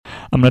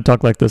I'm going to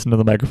talk like this into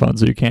the microphone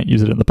so you can't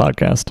use it in the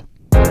podcast.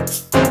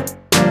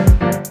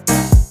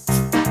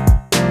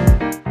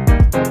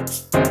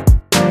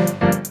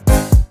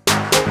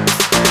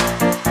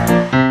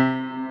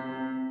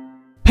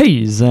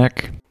 Hey,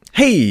 Zach.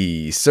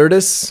 Hey,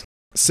 Certus.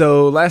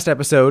 So last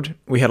episode,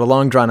 we had a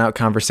long, drawn-out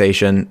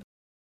conversation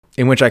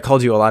in which I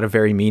called you a lot of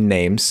very mean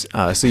names,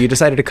 so you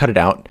decided to cut it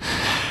out.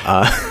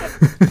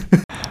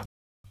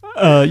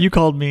 You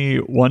called me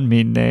one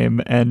mean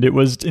name, and it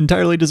was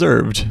entirely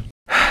deserved.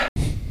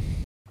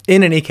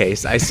 In any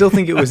case, I still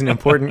think it was an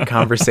important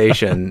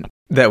conversation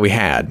that we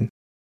had.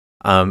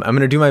 I'm going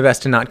to do my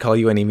best to not call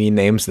you any mean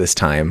names this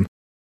time.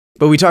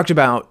 But we talked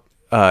about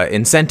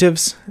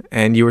incentives,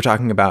 and you were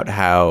talking about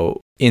how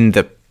in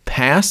the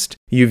past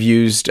you've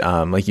used,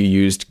 you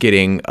used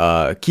getting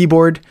a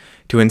keyboard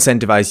to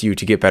incentivize you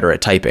to get better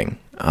at typing.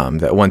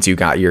 That once you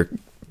got your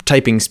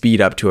typing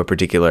speed up to a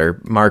particular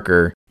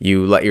marker,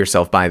 you let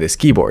yourself buy this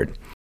keyboard.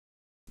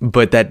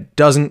 But that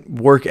doesn't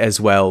work as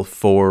well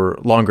for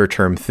longer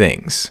term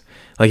things.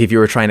 Like if you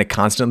were trying to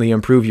constantly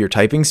improve your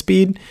typing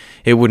speed,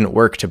 it wouldn't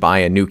work to buy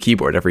a new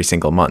keyboard every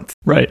single month.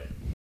 Right.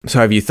 So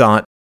have you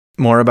thought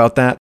more about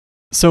that?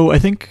 So I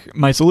think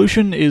my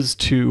solution is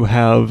to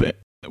have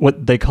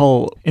what they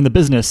call in the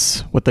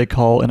business, what they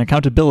call an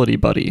accountability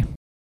buddy.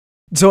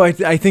 So I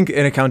think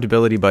an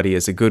accountability buddy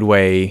is a good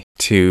way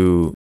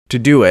to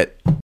do it.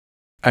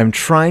 I'm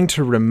trying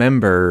to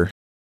remember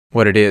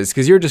what it is,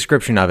 because your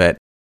description of it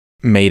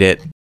made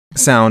it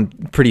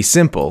sound pretty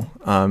simple.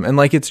 And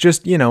like it's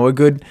just, a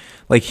good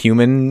like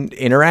human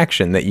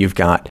interaction that you've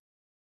got.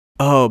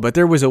 Oh, but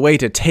there was a way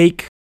to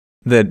take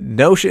the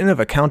notion of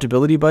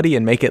accountability buddy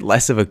and make it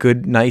less of a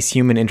good, nice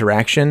human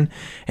interaction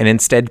and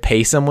instead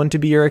pay someone to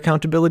be your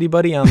accountability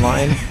buddy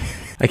online.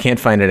 I can't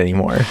find it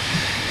anymore.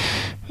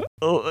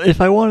 If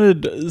I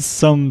wanted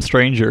some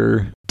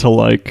stranger to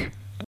like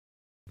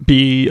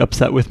be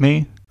upset with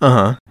me,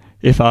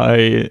 if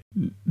I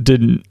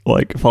didn't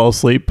like fall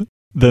asleep,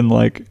 then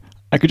like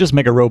I could just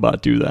make a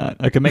robot do that.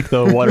 I could make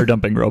the water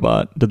dumping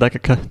robot. Did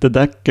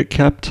that get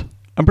kept?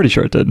 I'm pretty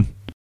sure it did.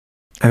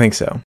 I think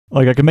so.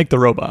 Like I could make the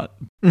robot,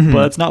 but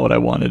that's not what I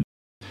wanted.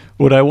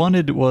 What I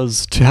wanted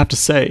was to have to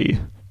say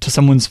to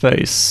someone's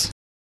face,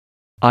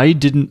 I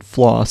didn't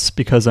floss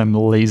because I'm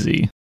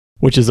lazy,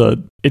 which is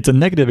it's a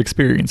negative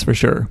experience for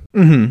sure.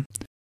 Mm-hmm.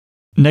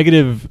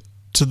 Negative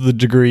to the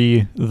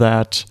degree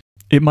that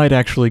it might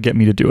actually get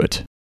me to do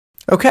it.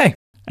 Okay.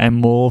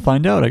 And we'll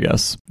find out, I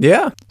guess.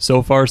 Yeah.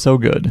 So far, so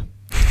good.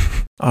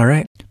 All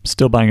right.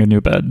 Still buying a new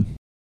bed.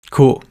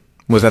 Cool.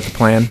 Was that the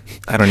plan?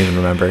 I don't even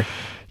remember.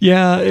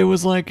 Yeah, it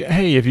was like,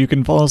 hey, if you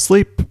can fall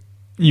asleep,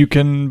 you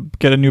can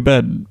get a new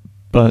bed.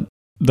 But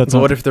that's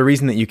what if the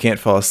reason that you can't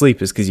fall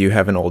asleep is because you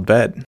have an old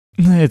bed?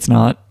 It's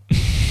not.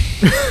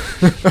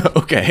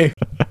 Okay.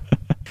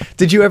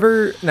 Did you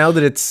ever, now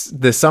that it's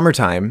the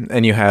summertime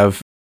and you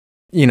have,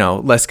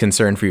 less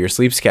concern for your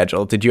sleep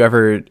schedule, did you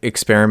ever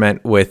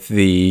experiment with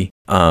the,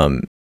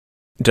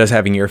 does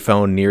having your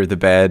phone near the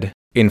bed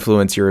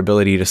influence your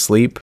ability to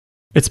sleep?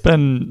 It's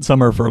been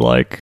summer for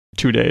like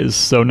 2 days,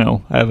 so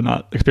no, I have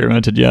not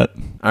experimented yet.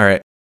 All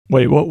right.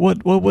 Wait, what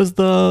was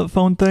the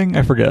phone thing?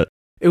 I forget.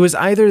 It was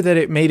either that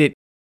it made it,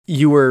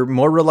 you were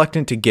more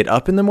reluctant to get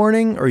up in the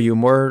morning, or you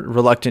were more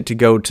reluctant to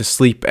go to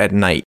sleep at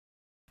night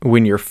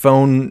when your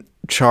phone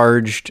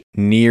charged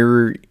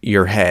near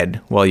your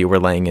head while you were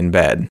laying in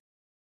bed,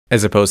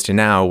 as opposed to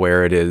now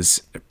where it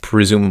is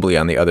presumably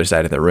on the other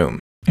side of the room.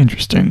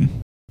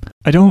 Interesting.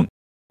 I'm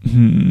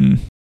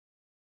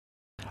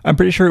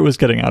pretty sure it was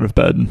getting out of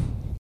bed.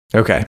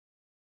 Okay.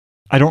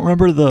 I don't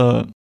remember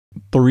the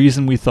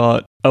reason we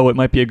thought, it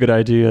might be a good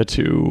idea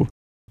to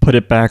put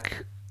it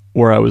back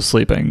where I was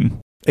sleeping.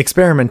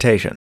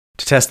 Experimentation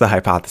to test the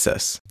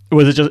hypothesis.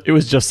 It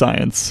was just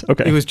science.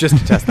 Okay. It was just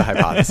to test the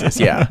hypothesis.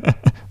 Yeah.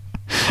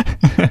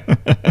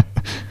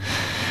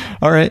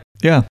 All right.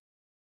 Yeah.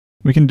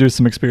 We can do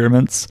some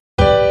experiments.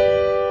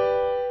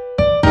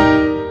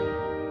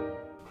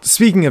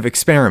 Speaking of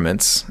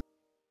experiments,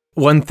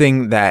 one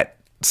thing that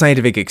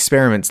scientific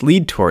experiments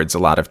lead towards a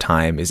lot of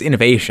time is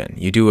innovation.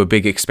 You do a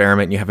big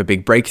experiment, you have a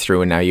big breakthrough,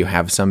 and now you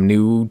have some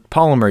new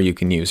polymer you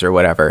can use or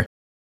whatever.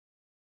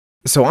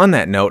 So on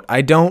that note,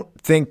 I don't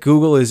think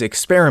Google is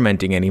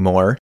experimenting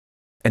anymore.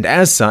 And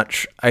as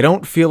such, I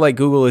don't feel like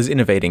Google is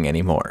innovating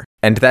anymore.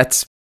 And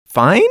that's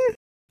fine,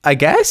 I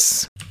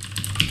guess?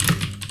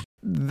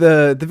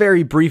 The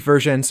very brief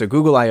version, so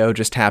Google I/O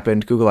just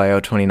happened, Google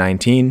I/O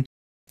 2019.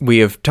 We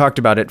have talked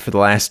about it for the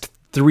last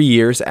 3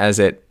 years as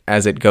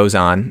it goes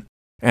on.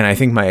 And I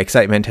think my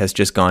excitement has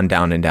just gone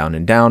down and down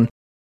and down.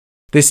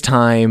 This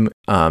time,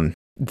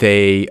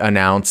 they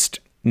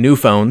announced new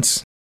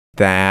phones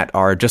that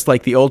are just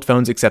like the old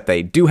phones, except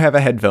they do have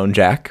a headphone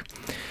jack.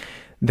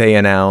 They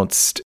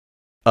announced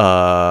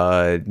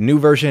a new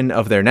version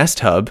of their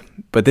Nest Hub,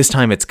 but this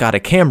time it's got a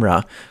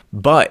camera,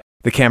 but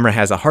the camera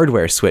has a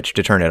hardware switch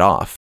to turn it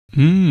off.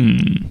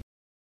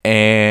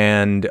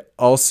 And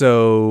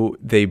also,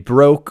 they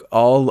broke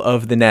all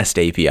of the Nest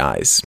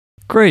APIs.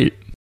 Great.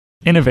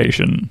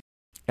 Innovation.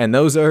 And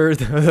those are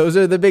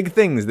the big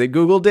things that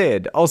Google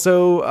did.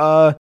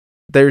 Also,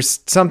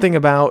 there's something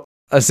about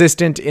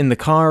Assistant in the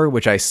car,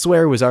 which I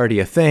swear was already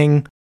a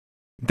thing.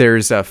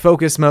 There's a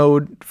focus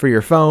mode for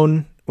your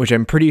phone, which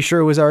I'm pretty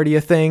sure was already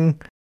a thing.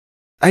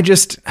 I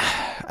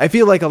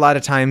feel like a lot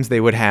of times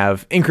they would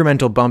have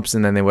incremental bumps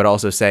and then they would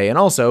also say, and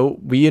also,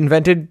 we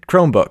invented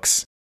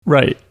Chromebooks.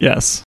 Right,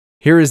 yes.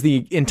 Here is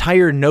the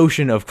entire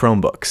notion of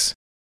Chromebooks.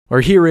 Or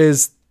here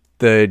is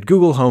the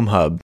Google Home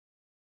Hub.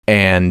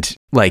 And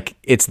like,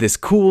 it's this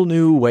cool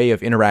new way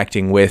of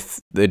interacting with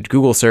the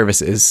Google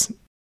services.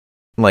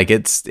 Like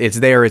it's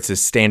there, it's a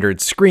standard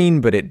screen,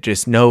 but it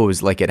just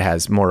knows, like, it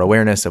has more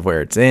awareness of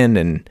where it's in,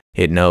 and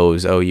it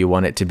knows, oh, you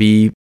want it to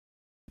be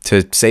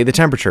to say the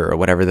temperature or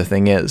whatever the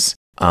thing is.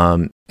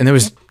 And there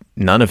was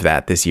none of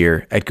that this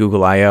year at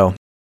Google I/O.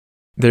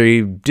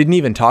 They didn't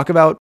even talk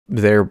about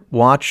their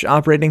Watch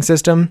operating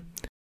system,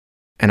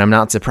 and I'm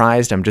not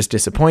surprised, I'm just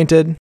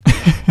disappointed.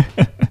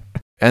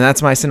 And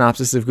that's my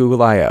synopsis of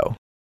Google I/O.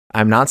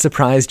 I'm not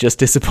surprised, just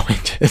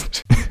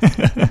disappointed.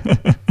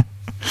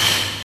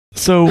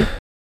 So,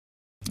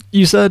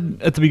 you said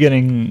at the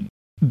beginning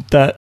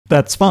that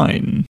that's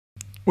fine.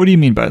 What do you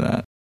mean by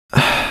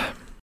that?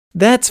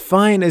 That's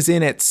fine as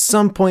in at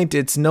some point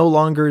it's no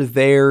longer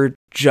their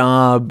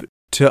job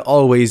to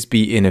always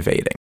be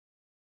innovating.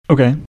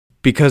 Okay.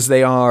 Because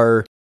they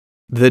are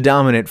the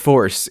dominant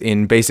force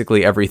in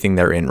basically everything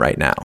they're in right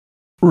now.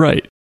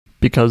 Right.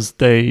 Because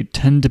they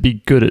tend to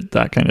be good at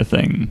that kind of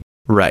thing.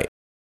 Right.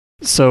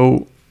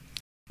 So,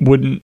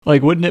 wouldn't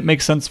it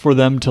make sense for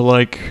them to,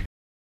 like,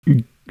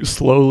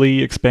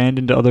 slowly expand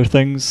into other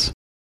things?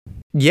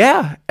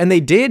 Yeah, and they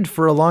did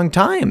for a long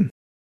time.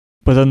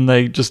 But then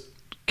they just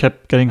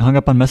kept getting hung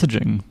up on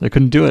messaging. They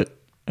couldn't do it.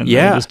 And they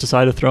just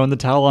decided to throw in the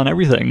towel on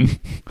everything.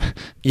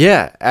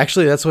 Yeah,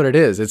 actually that's what it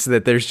is. It's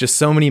that there's just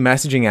so many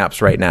messaging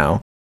apps right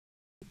now.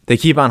 They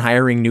keep on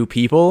hiring new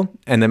people,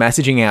 and the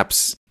messaging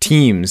apps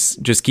teams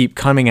just keep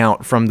coming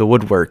out from the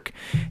woodwork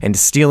and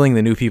stealing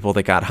the new people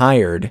that got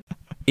hired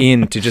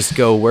in to just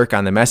go work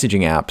on the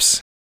messaging apps.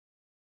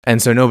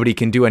 And so nobody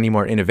can do any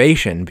more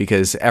innovation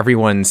because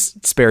everyone's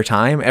spare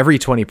time, every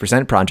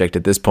 20% project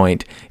at this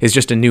point is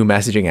just a new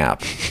messaging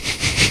app.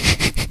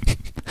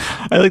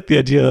 I like the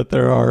idea that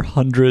there are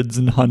hundreds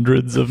and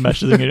hundreds of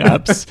messaging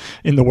apps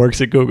in the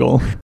works at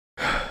Google.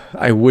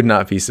 I would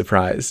not be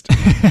surprised.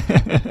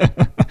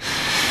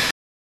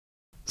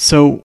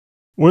 So,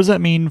 what does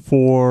that mean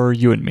for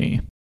you and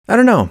me? I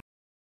don't know.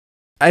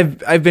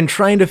 I've been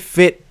trying to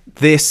fit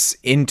this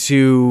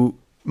into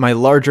my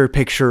larger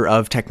picture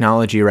of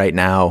technology right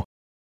now,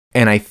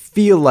 and I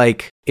feel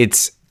like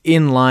it's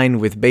in line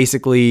with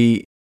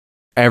basically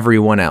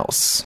everyone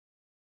else.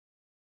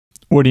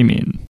 What do you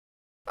mean?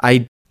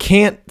 I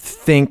can't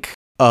think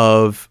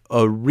of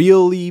a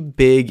really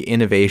big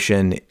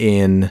innovation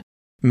in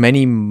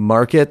many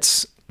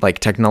markets, like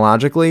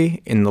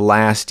technologically, in the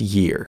last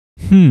year.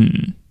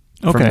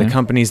 Okay. From the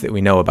companies that we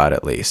know about,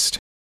 at least.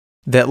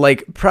 That,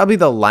 like, probably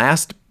the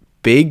last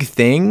big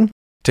thing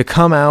to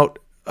come out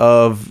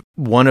of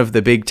one of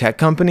the big tech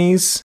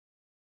companies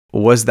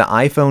was the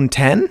iPhone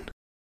 10.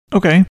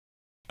 Okay.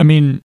 I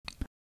mean,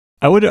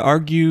 I would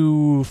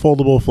argue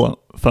foldable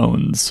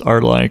phones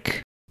are,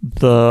 like,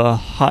 the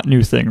hot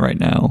new thing right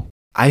now.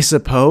 I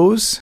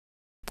suppose.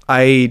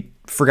 I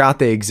forgot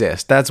they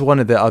exist. That's one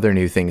of the other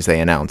new things they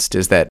announced,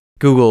 is that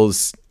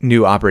Google's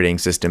new operating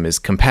system is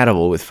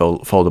compatible with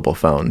foldable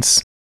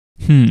phones.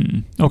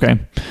 Okay.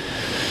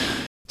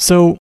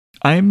 So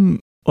I'm,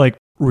 like,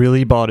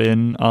 really bought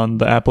in on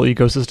the Apple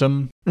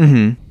ecosystem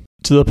to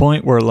the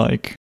point where,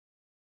 like,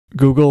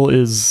 Google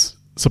is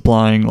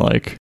supplying,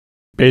 like,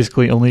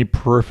 basically only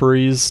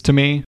peripheries to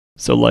me.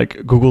 So,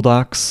 like, Google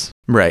Docs,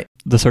 right,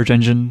 the search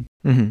engine,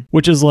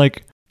 which is,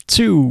 like,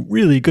 two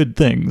really good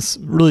things,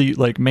 really,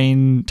 like,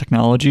 main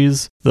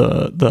technologies.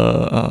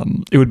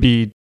 It would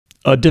be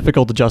a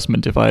difficult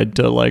adjustment if I had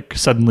to, like,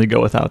 suddenly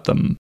go without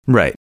them.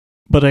 Right.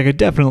 But I could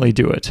definitely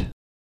do it.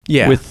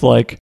 Yeah. With,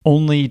 like,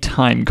 only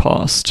time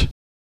cost.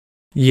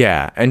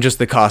 Yeah, and just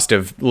the cost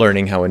of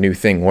learning how a new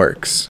thing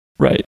works.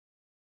 Right.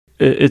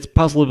 It's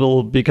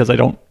possible because I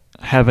don't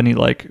have any,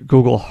 like,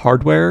 Google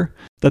hardware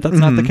that's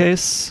not the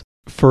case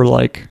for,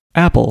 like,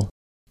 Apple.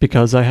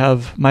 Because I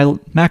have my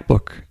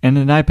MacBook and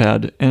an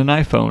iPad and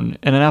an iPhone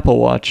and an Apple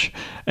Watch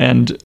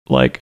and,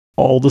 like,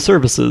 all the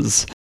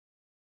services.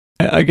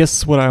 I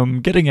guess what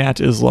I'm getting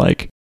at is,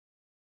 like,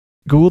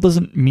 Google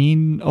doesn't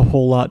mean a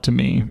whole lot to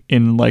me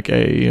in, like,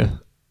 a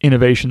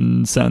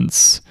innovation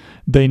sense.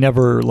 They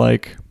never,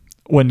 like,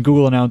 when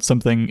Google announced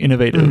something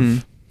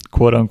innovative,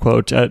 quote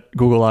unquote, at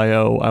Google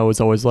I/O, I was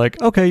always like,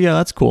 okay, yeah,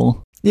 that's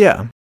cool.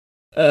 Yeah.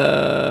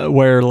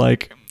 Where,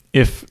 like,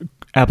 if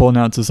Apple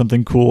announces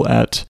something cool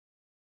at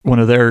one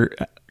of their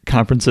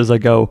conferences, I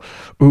go,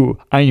 ooh,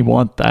 I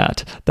want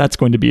that. That's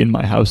going to be in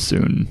my house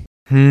soon.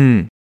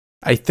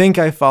 I think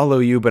I follow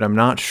you, but I'm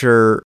not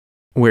sure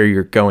where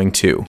you're going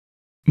to.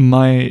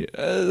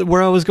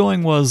 Where I was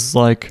going was,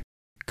 like,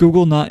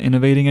 Google not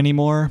innovating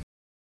anymore.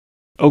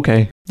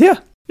 Okay. Yeah.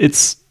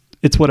 It's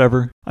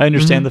whatever. I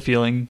understand the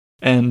feeling,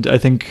 and I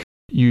think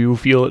you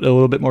feel it a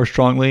little bit more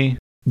strongly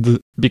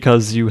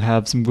because you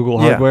have some Google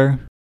hardware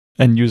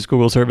and use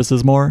Google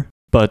services more.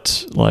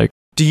 But like,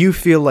 do you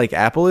feel like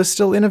Apple is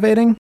still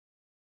innovating?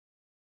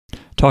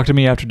 Talk to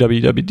me after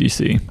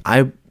WWDC.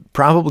 I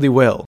probably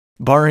will,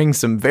 barring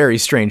some very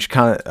strange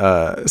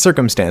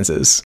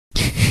circumstances.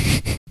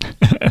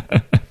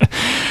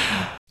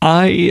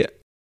 I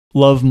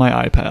love my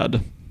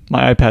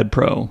iPad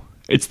Pro.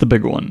 It's the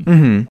big one.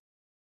 Mm-hmm.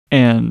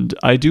 And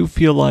I do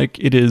feel like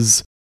it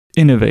is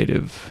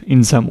innovative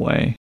in some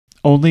way,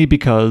 only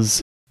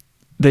because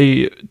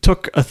they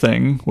took a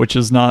thing, which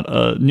is not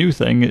a new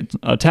thing.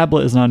 A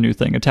tablet is not a new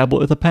thing. A tablet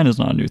with a pen is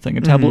not a new thing.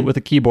 A tablet with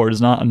a keyboard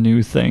is not a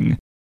new thing.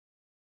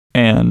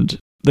 And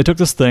they took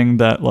this thing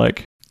that,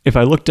 like, if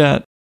I looked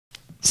at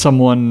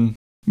someone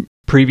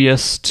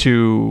previous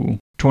to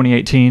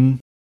 2018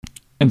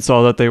 and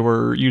saw that they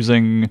were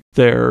using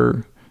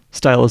their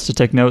stylus to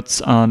take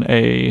notes on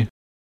a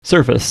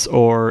Surface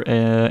or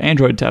an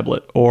Android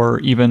tablet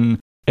or even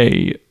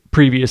a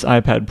previous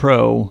iPad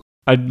Pro,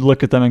 I'd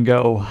look at them and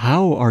go,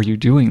 how are you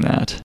doing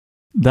that?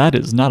 That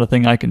is not a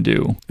thing I can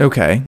do.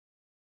 Okay.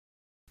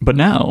 But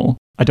now,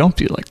 I don't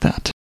feel like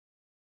that.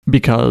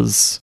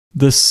 Because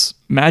this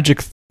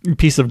magic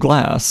piece of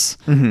glass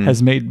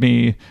has made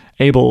me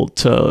able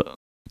to...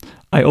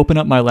 I open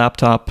up my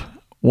laptop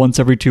once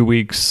every 2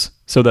 weeks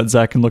so that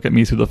Zach can look at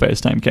me through the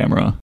FaceTime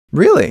camera.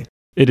 Really?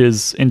 It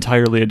is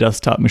entirely a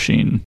desktop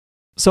machine.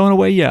 So in a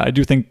way, yeah, I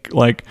do think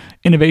like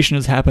innovation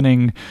is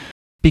happening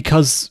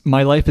because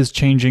my life is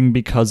changing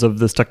because of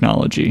this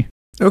technology.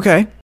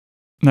 Okay.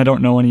 And I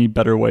don't know any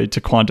better way to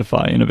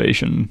quantify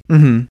innovation.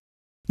 Mm-hmm.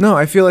 No,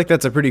 I feel like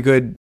that's a pretty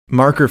good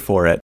marker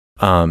for it.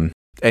 And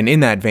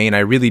in that vein, I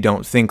really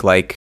don't think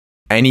like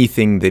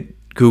anything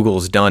that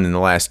Google's done in the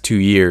last 2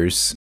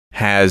 years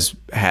has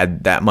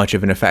had that much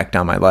of an effect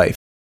on my life.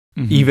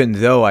 Mm-hmm. Even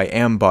though I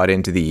am bought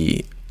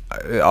into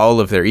all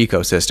of their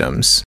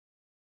ecosystems,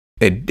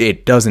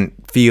 it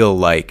doesn't feel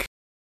like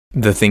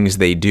the things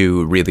they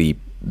do really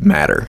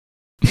matter.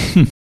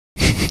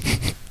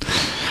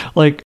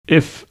 Like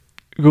if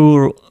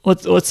Google,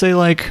 let's say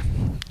like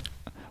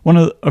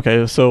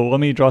so let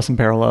me draw some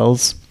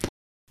parallels.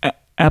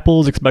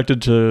 Apple is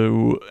expected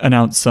to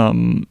announce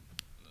some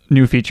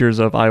new features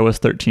of iOS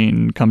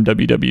 13 come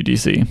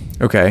WWDC.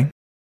 Okay.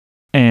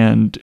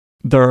 And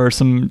there are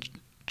some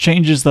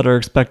changes that are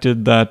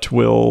expected that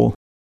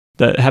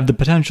have the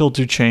potential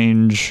to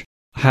change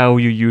how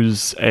you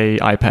use a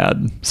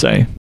iPad,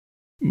 say.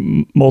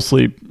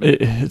 Mostly,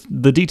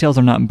 the details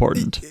are not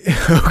important.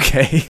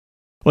 Okay.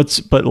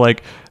 But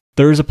like,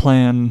 there is a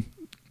plan.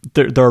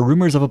 There are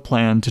rumors of a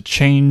plan to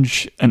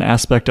change an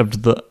aspect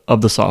of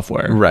the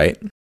software, right?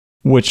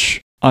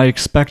 Which I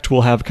expect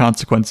will have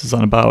consequences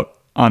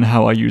on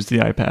how I use the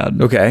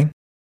iPad. Okay.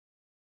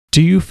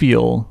 Do you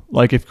feel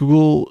like if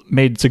Google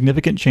made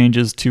significant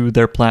changes to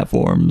their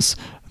platforms,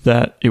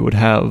 that it would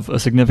have a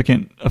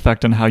significant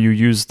effect on how you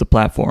use the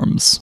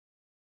platforms?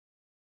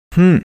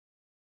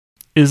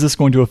 Is this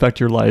going to affect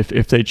your life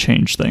if they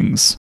change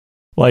things?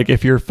 Like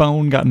if your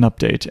phone got an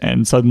update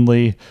and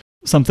suddenly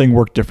something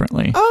worked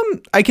differently?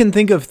 I can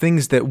think of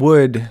things that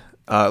would,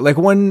 like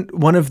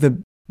one of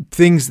the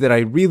things that I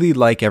really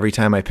like every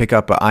time I pick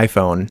up a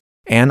iPhone,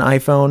 every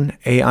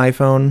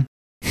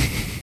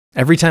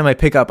time I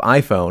pick up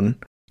iPhone,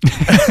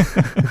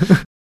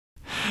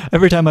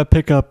 every time I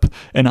pick up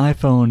an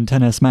iPhone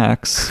XS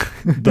Max,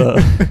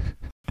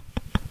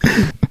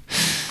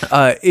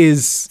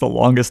 is the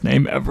longest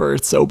name ever.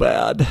 It's so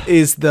bad.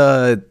 Is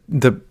the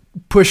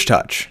push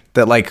touch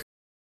that like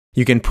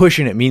you can push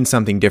and it means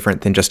something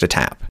different than just a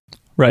tap.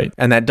 Right.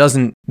 And that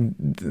doesn't,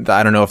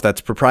 I don't know if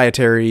that's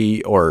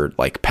proprietary or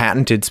like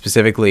patented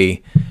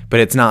specifically, but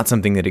it's not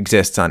something that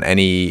exists on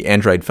any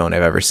Android phone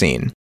I've ever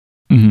seen.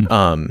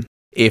 Mm-hmm.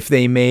 If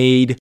they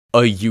made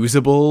a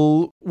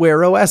usable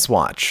Wear OS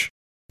watch,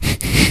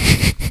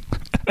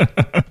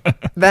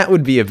 that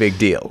would be a big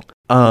deal.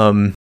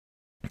 So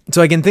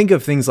I can think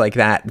of things like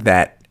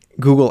that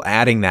Google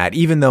adding that,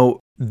 even though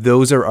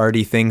those are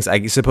already things,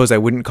 I suppose I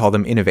wouldn't call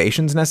them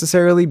innovations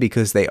necessarily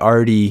because they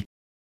already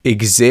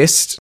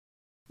exist.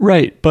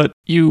 Right, but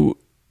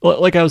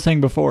like I was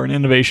saying before, an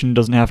innovation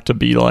doesn't have to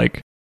be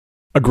like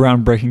a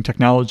groundbreaking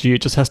technology.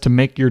 It just has to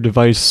make you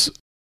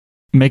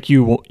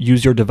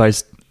use your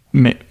device.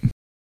 It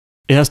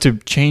has to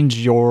change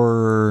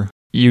your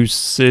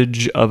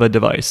usage of a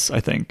device, I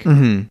think.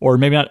 Mm-hmm. Or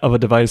maybe not of a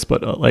device,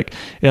 but like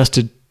it has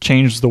to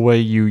change the way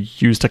you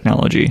use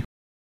technology.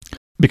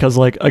 Because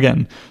like,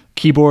 again,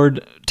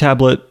 keyboard,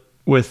 tablet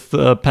with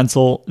a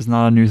pencil is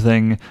not a new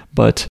thing,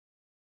 but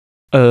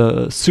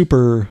a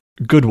super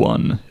good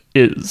one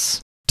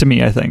is, to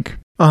me, I think.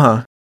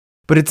 Uh-huh.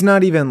 But it's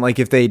not even like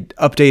if they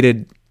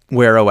updated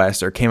Wear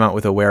OS or came out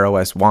with a Wear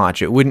OS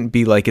watch, it wouldn't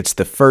be like it's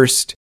the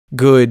first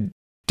good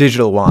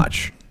digital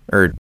watch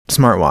or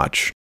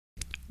smartwatch.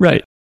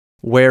 Right.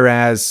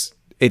 Whereas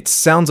it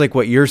sounds like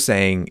what you're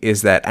saying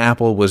is that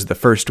Apple was the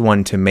first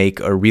one to make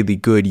a really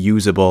good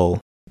usable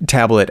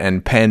tablet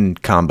and pen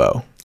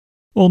combo.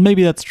 Well,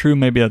 maybe that's true,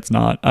 maybe that's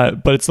not.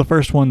 But it's the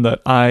first one that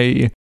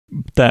I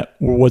that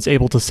was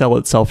able to sell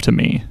itself to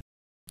me.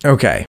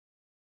 Okay.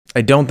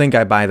 I don't think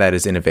I buy that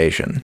as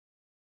innovation.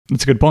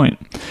 That's a good point.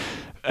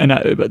 And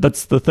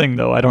that's the thing,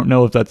 though. I don't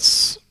know if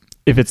it's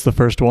the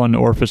first one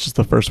or if it's just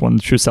the first one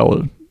to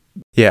sell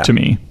it to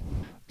me.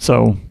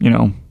 So,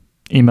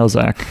 email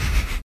Zach.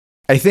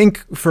 I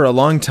think for a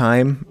long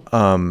time,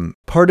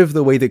 part of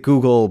the way that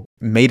Google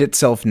made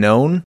itself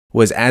known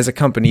was as a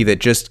company that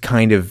just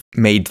kind of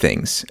made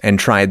things and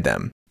tried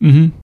them.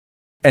 Mm-hmm.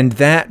 And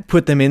that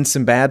put them in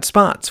some bad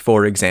spots.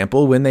 For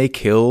example, when they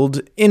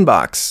killed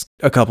Inbox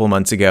a couple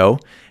months ago,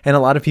 and a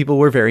lot of people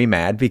were very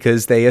mad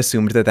because they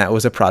assumed that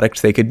was a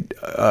product they could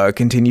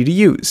continue to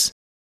use.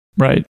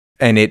 Right.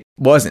 And it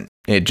wasn't.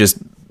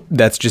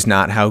 That's just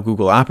not how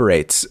Google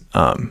operates.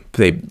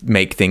 They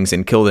make things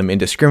and kill them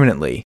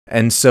indiscriminately.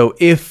 And so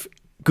if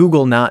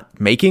Google not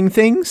making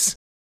things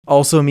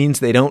also means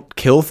they don't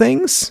kill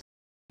things,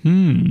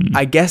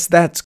 I guess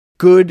that's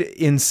good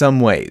in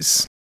some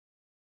ways.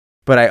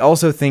 But I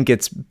also think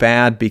it's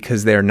bad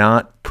because they're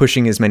not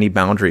pushing as many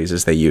boundaries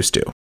as they used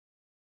to.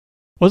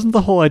 Wasn't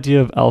the whole idea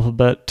of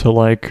Alphabet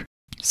to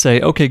say,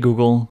 okay,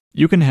 Google,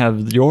 you can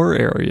have your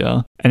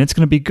area and it's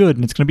going to be good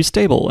and it's going to be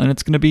stable and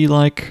it's going to be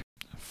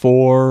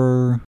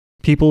for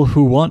people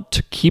who want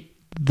to keep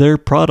their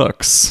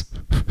products.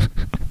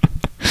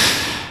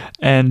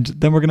 And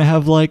then we're going to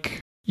have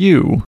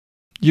you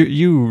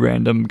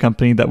random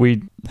company that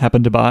we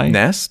happen to buy.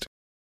 Nest?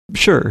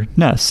 Sure,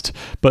 Nest.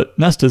 But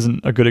Nest isn't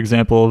a good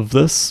example of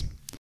this.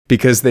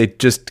 Because they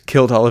just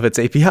killed all of its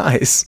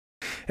APIs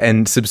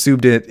and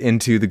subsumed it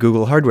into the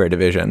Google hardware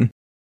division.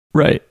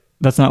 Right.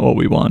 That's not what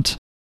we want.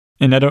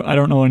 And I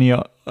don't know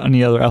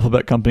any other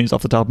Alphabet companies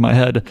off the top of my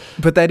head.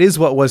 But that is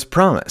what was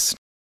promised.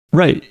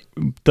 Right.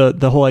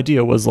 The whole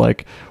idea was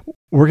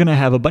we're going to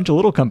have a bunch of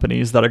little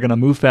companies that are going to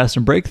move fast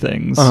and break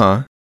things.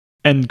 Uh-huh.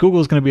 And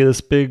Google's going to be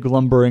this big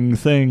lumbering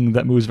thing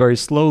that moves very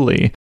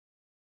slowly.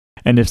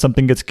 And if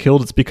something gets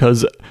killed, it's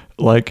because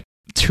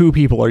 2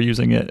 people are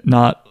using it,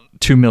 not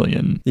 2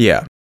 million.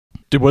 Yeah.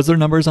 Was there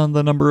numbers on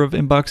the number of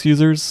Inbox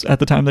users at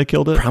the time they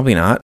killed it? Probably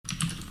not.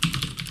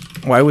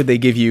 Why would they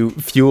give you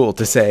fuel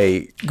to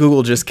say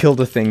Google just killed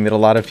a thing that a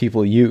lot of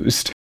people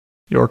used?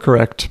 You're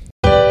correct.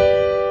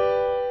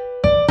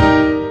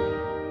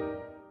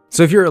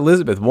 So if you're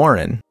Elizabeth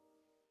Warren,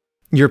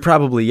 you're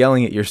probably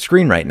yelling at your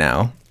screen right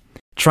now,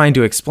 trying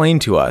to explain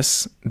to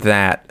us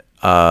that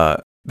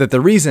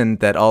the reason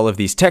that all of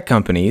these tech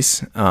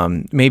companies,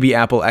 maybe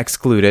Apple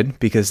excluded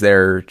because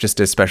they're just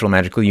a special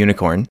magical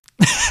unicorn,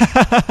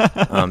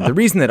 the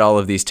reason that all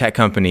of these tech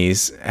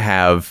companies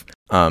have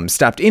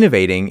stopped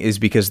innovating is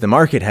because the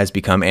market has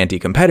become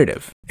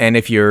anti-competitive. And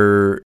if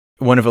you're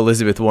one of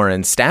Elizabeth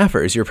Warren's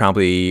staffers, you're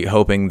probably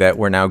hoping that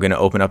we're now going to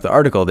open up the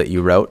article that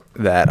you wrote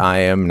that I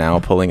am now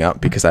pulling up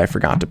because I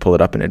forgot to pull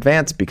it up in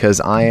advance because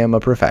I am a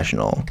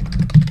professional.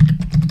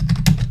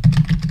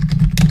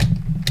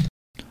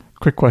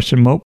 Quick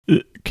question, Mope.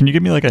 Can you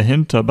give me a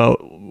hint about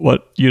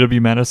what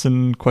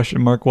UW-Madison ?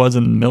 Was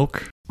in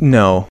milk?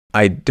 No,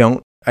 I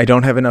don't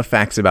have enough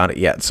facts about it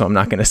yet, so I'm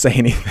not going to say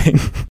anything.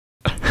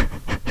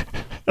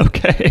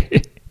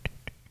 Okay.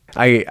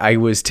 I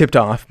was tipped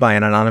off by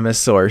an anonymous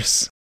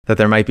source that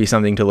there might be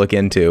something to look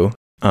into,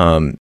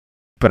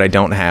 but I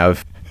don't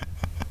have.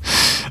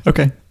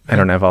 Okay. I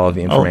don't have all of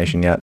the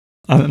information yet.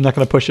 I'm not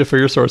going to push you for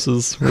your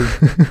sources.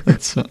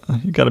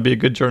 You got to be a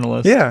good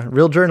journalist. Yeah,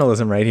 real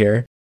journalism right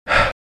here.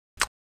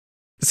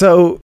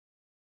 So,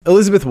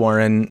 Elizabeth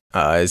Warren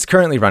is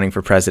currently running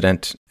for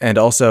president and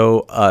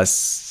also a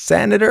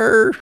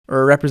senator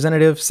or a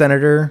representative.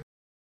 Senator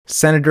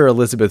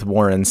Elizabeth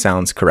Warren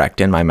sounds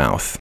correct in my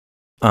mouth.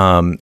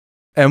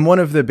 And one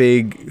of the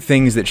big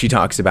things that she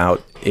talks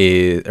about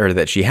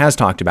that she has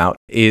talked about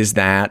is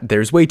that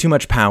there's way too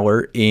much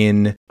power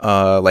in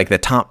the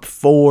top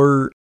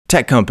 4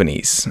 tech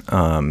companies.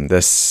 The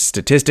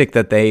statistic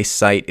that they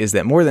cite is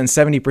that more than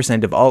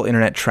 70% of all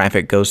internet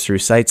traffic goes through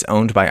sites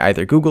owned by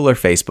either Google or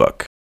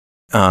Facebook.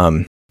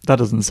 That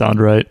doesn't sound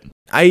right.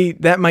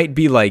 That might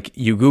be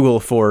you Google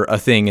for a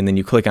thing and then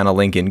you click on a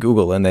link in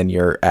Google and then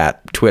you're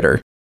at Twitter.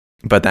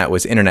 But that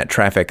was internet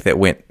traffic that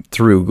went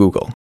through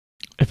Google.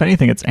 If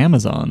anything, it's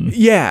Amazon.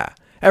 Yeah,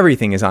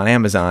 everything is on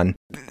Amazon.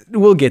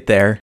 We'll get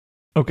there.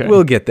 Okay.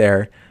 We'll get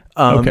there.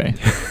 Okay.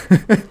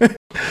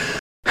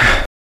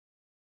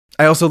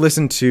 I also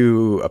listened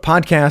to a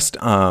podcast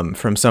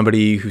from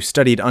somebody who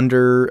studied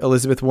under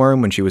Elizabeth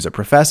Warren when she was a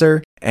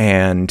professor.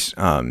 And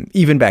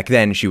even back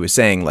then, she was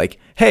saying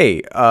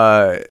hey,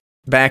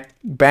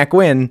 back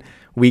when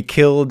we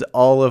killed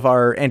all of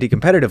our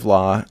anti-competitive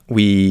law,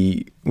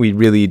 we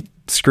really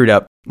screwed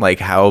up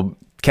how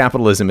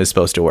capitalism is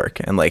supposed to work.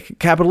 And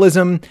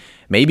capitalism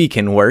maybe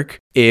can work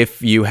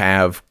if you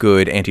have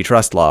good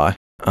antitrust law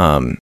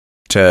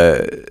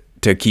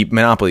to keep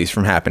monopolies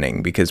from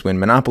happening, because when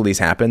monopolies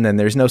happen, then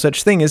there's no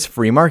such thing as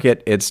free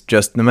market. It's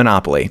just the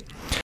monopoly.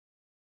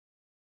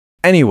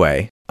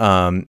 Anyway,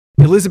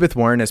 Elizabeth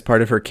Warren, as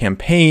part of her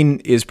campaign,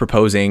 is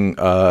proposing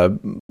a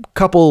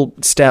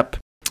couple-step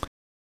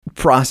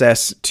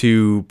process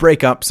to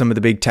break up some of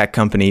the big tech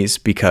companies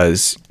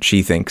because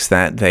she thinks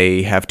that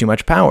they have too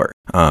much power.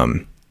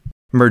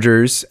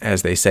 Mergers,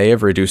 as they say,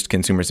 have reduced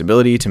consumers'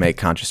 ability to make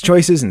conscious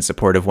choices in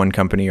support of one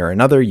company or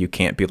another. You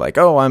can't be like,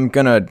 oh,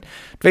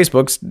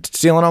 Facebook's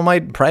stealing all my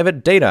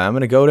private data. I'm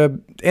going to go to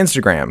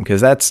Instagram, because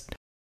that's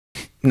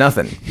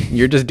nothing.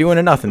 You're just doing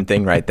a nothing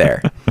thing right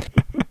there.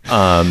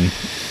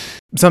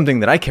 Something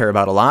that I care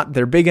about a lot.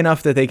 They're big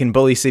enough that they can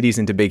bully cities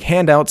into big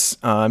handouts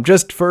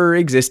just for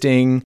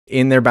existing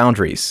in their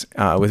boundaries,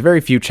 with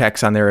very few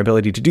checks on their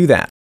ability to do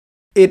that.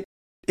 It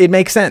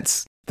makes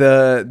sense.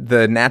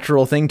 The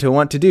natural thing to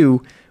want to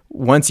do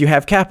once you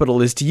have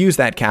capital is to use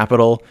that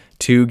capital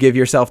to give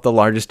yourself the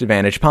largest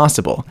advantage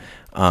possible.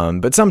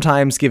 But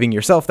sometimes giving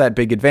yourself that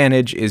big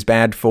advantage is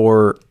bad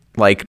for,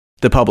 like,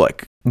 the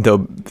public,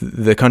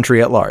 the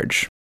country at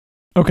large.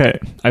 Okay,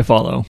 I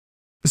follow.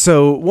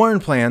 So Warren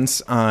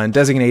plans on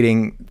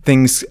designating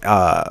things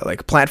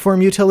like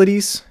platform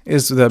utilities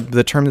is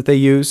the term that they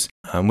use,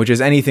 which is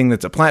anything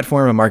that's a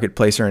platform, a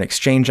marketplace, or an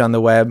exchange on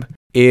the web.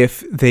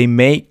 If they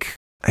make,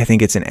 I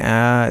think it's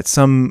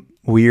some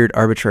weird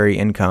arbitrary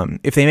income.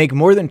 If they make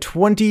more than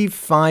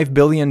 $25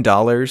 billion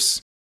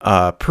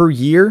per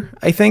year,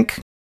 I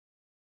think,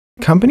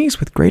 companies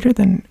with greater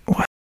than,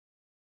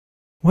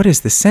 what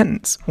is the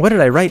sentence? What did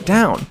I write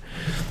down?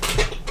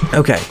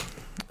 Okay.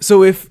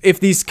 So if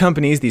these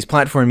companies, these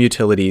platform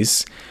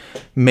utilities,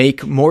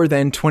 make more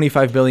than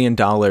 $25 billion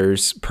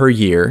per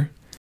year,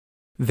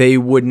 they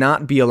would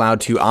not be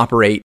allowed to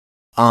operate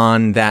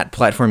on that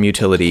platform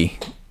utility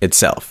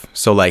itself.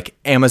 So like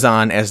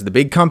Amazon as the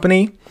big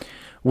company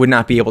would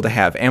not be able to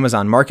have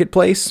Amazon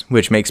Marketplace,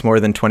 which makes more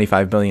than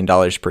 $25 billion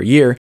per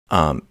year,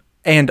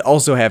 and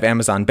also have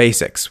Amazon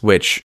Basics,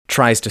 which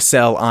tries to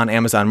sell on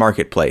Amazon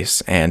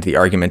Marketplace. And the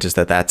argument is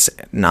that that's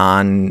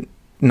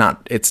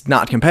it's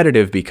not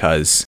competitive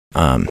because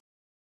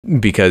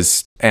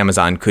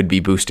Amazon could be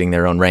boosting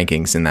their own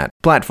rankings in that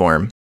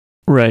platform.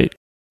 Right.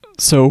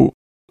 So,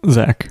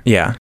 Zach.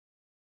 Yeah.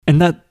 In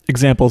that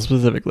example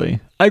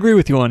specifically, I agree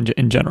with you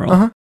in general.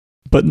 Uh-huh.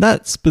 But in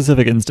that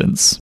specific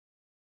instance,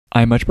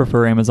 I much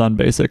prefer Amazon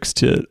Basics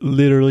to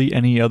literally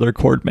any other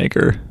cord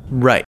maker.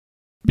 Right.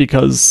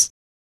 Because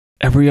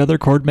every other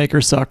cord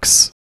maker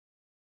sucks.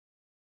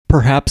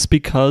 Perhaps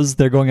because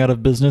they're going out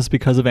of business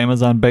because of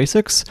Amazon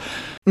Basics.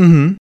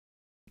 Mm-hmm.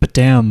 But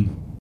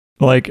damn,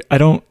 like, I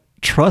don't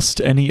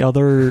trust any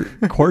other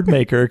cord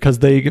maker because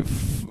they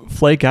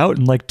flake out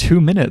in like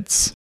 2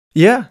 minutes.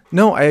 Yeah,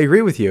 no, I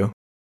agree with you.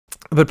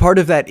 But part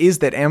of that is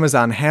that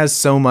Amazon has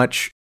so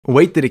much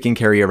weight that it can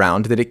carry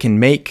around that it can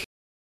make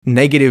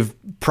negative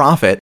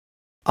profit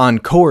on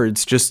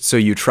cords just so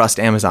you trust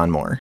Amazon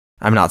more.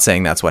 I'm not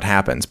saying that's what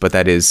happens, but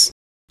that is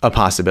a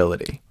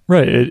possibility.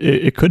 Right,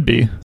 it could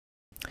be.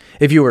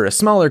 If you were a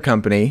smaller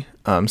company,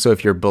 so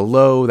if you're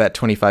below that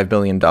 $25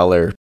 billion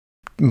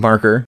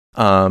marker,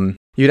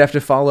 you'd have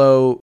to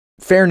follow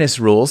fairness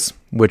rules,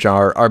 which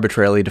are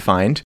arbitrarily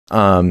defined.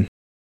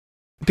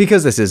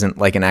 Because this isn't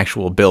like an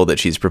actual bill that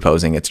she's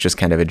proposing, it's just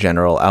kind of a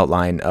general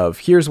outline of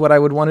here's what I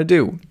would want to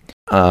do.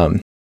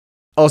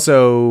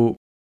 Also,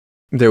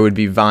 there would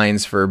be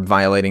fines for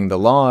violating the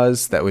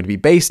laws that would be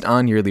based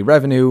on yearly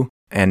revenue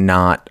and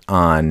not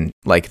on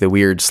like the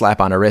weird slap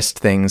on a wrist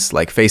things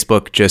like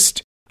Facebook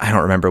just, I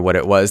don't remember what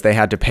it was. They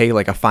had to pay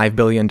like a $5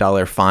 billion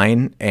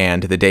fine.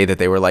 And the day that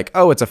they were like,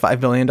 oh, it's a $5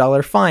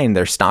 billion fine,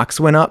 their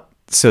stocks went up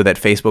so that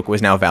Facebook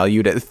was now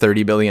valued at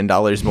 $30 billion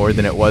more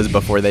than it was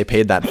before they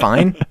paid that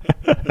fine.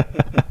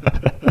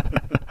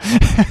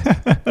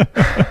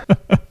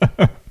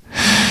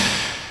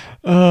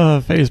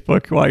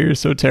 Facebook, why you're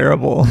so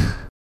terrible.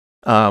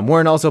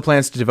 Warren also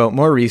plans to devote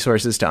more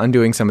resources to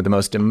undoing some of the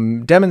most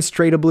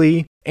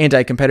demonstrably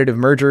anti-competitive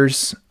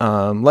mergers,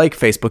 like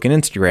Facebook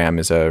and Instagram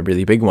is a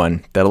really big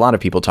one that a lot of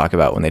people talk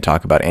about when they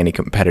talk about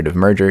anti-competitive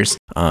mergers.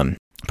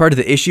 Part of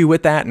the issue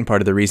with that and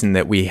part of the reason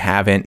that we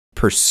haven't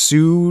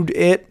pursued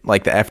it,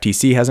 like the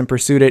FTC hasn't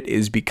pursued it,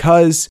 is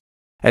because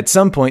at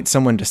some point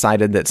someone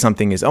decided that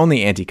something is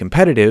only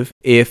anti-competitive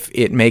if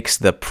it makes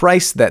the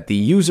price that the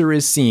user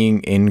is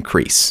seeing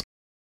increase.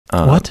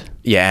 What?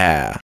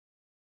 Yeah.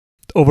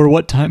 Over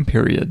what time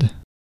period?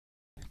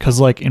 Because,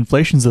 like,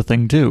 inflation's a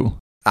thing, too.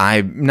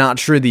 I'm not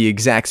sure the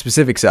exact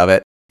specifics of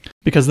it.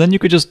 Because then you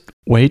could just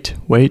wait,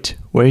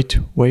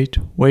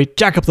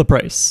 jack up the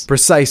price.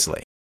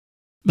 Precisely.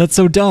 That's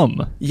so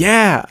dumb.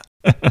 Yeah.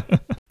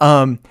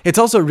 It's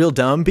also real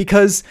dumb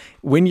because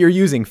when you're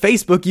using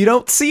Facebook, you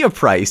don't see a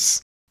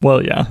price.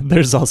 Well, yeah,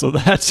 there's also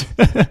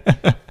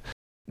that.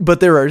 But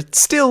there are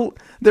still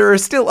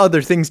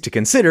other things to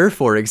consider.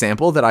 For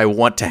example, that I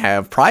want to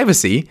have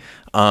privacy.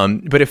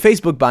 But if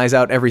Facebook buys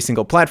out every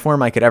single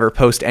platform I could ever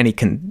post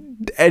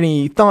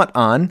any thought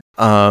on,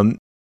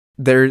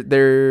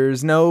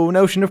 there's no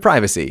notion of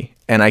privacy,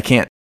 and I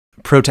can't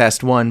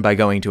protest one by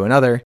going to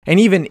another. And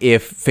even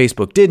if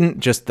Facebook didn't,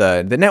 just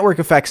the network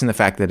effects and the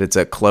fact that it's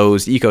a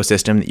closed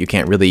ecosystem that you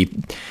can't really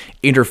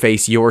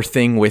interface your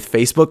thing with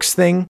Facebook's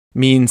thing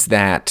means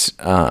that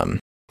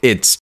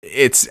it's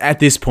at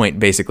this point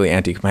basically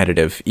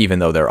anti-competitive, even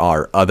though there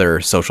are other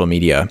social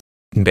media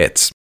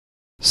bits.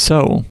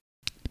 So,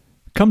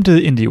 come to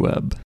the indie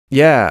web.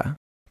 Yeah,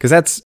 because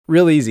that's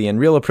real easy and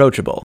real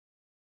approachable.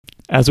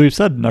 As we've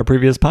said in our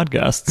previous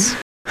podcasts.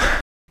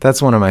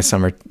 That's one of my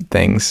summer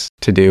things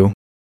to do.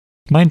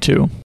 Mine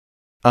too.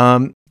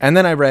 And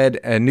then I read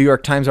a New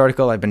York Times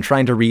article. I've been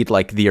trying to read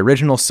like the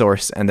original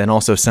source and then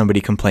also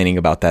somebody complaining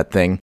about that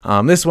thing.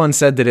 This one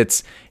said that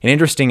it's an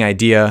interesting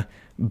idea,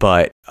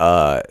 but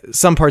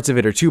some parts of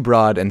it are too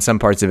broad and some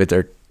parts of it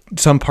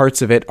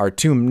are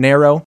too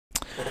narrow.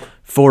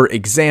 For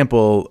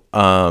example,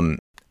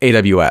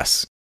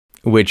 AWS,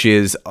 which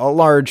is a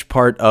large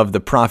part of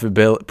the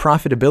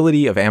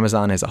profitability of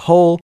Amazon as a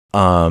whole.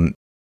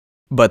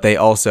 But they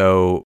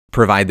also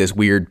provide this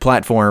weird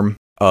platform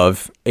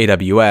of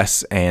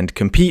AWS and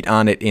compete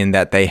on it in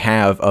that they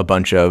have a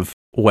bunch of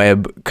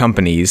web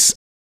companies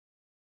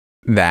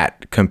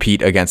that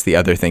compete against the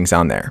other things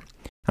on there.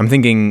 I'm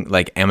thinking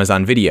like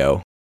Amazon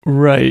Video.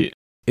 Right.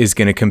 Is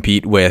going to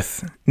compete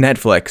with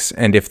Netflix.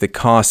 And if the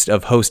cost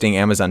of hosting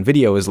Amazon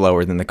Video is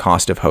lower than the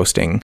cost of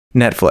hosting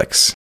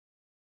Netflix,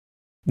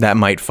 that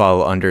might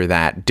fall under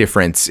that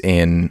difference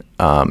in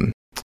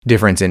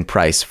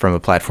price from a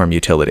platform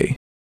utility.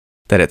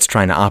 That it's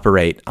trying to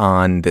operate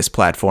on this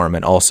platform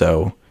and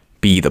also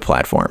be the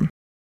platform.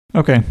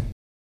 Okay.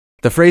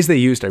 The phrase they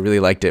used, I really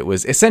liked it,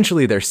 was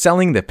essentially they're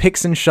selling the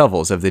picks and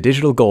shovels of the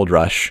digital gold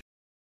rush.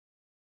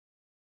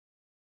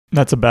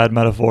 That's a bad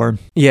metaphor.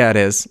 Yeah, it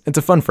is. It's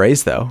a fun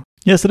phrase, though.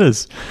 Yes, it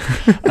is.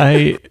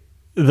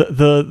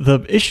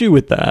 The issue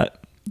with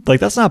that, like,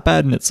 that's not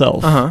bad in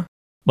itself. Uh-huh.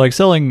 Like,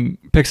 selling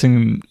picks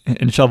and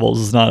shovels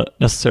is not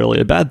necessarily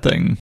a bad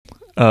thing.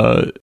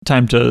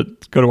 Time to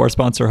go to our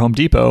sponsor, Home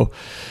Depot.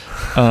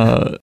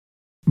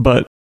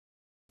 But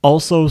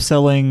also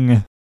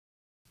selling...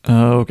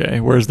 okay,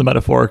 where's the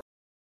metaphor?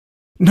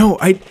 No,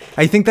 I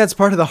think that's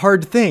part of the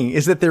hard thing,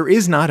 is that there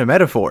is not a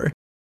metaphor.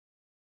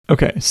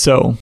 Okay,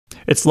 so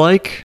it's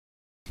like...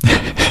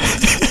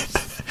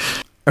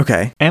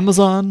 Okay.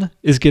 Amazon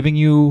is giving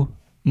you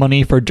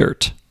money for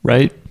dirt,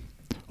 right?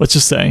 Let's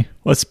just say...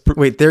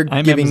 Wait, they're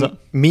giving Amazon.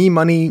 Me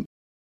money?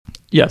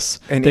 Yes.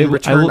 And in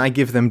return, I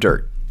give them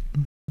dirt?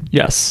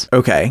 Yes.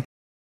 Okay.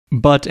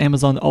 But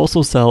Amazon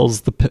also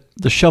sells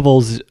the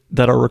shovels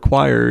that are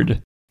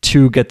required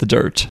to get the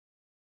dirt.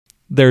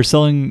 They're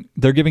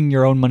giving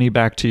your own money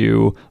back to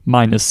you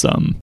minus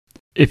some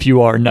if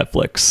you are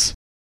Netflix.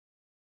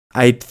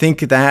 I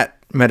think that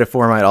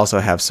metaphor might also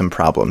have some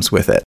problems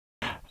with it.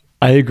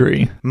 I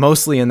agree.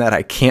 Mostly in that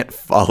I can't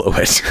follow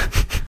it.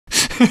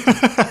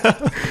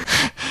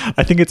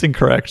 I think it's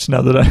incorrect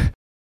now that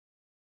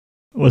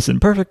Listen,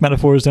 perfect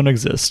metaphors don't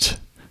exist.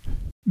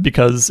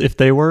 Because if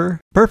they were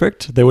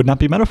perfect, they would not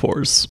be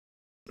metaphors.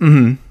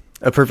 Mm-hmm.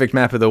 A perfect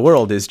map of the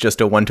world is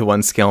just a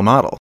 1-to-1 scale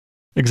model.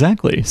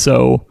 Exactly.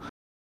 So,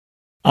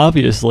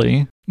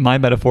 obviously, my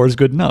metaphor is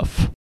good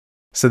enough.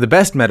 So the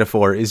best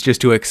metaphor is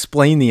just to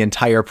explain the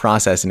entire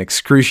process in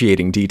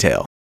excruciating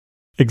detail.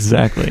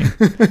 Exactly.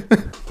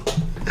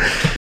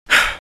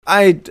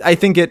 I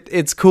think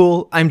it's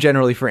cool. I'm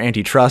generally for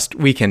antitrust.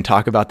 We can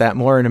talk about that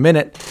more in a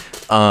minute.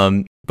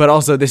 But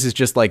also, this is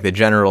just like the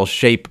general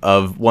shape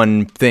of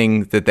one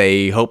thing that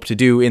they hope to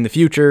do in the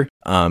future.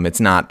 It's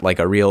not like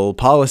a real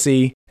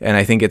policy, and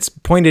I think it's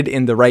pointed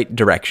in the right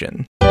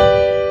direction.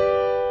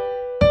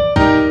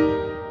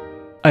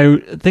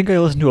 I think I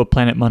listened to a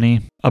Planet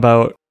Money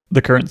about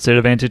the current state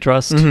of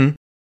antitrust, mm-hmm.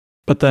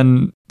 But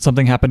then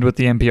something happened with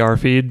the NPR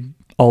feed,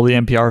 all the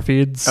NPR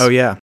feeds. Oh,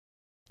 yeah.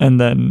 And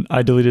then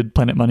I deleted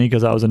Planet Money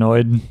because I was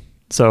annoyed.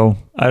 So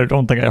I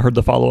don't think I heard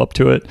the follow-up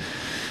to it,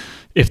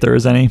 if there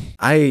is any.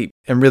 I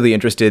am really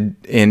interested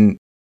in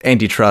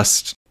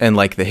antitrust and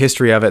like the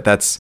history of it.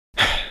 That's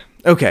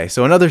okay.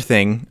 So another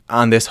thing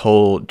on this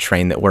whole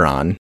train that we're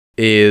on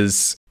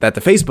is that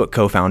the Facebook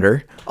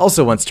co-founder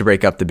also wants to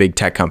break up the big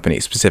tech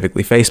companies,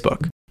 specifically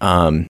Facebook.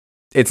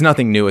 It's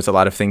nothing new. It's a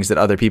lot of things that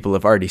other people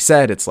have already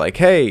said. It's like,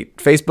 hey,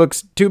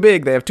 Facebook's too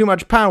big. They have too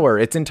much power.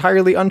 It's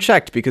entirely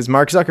unchecked because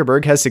Mark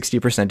Zuckerberg has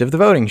 60% of the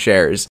voting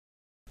shares.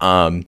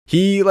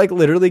 He like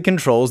literally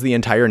controls the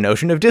entire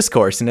notion of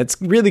discourse, and it's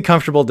really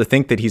comfortable to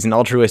think that he's an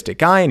altruistic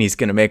guy and he's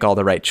going to make all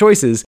the right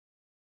choices.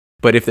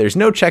 But if there's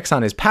no checks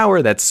on his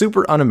power, that's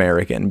super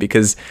un-American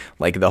because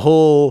like the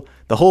whole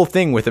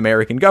thing with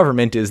American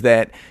government is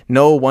that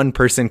no one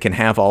person can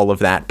have all of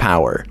that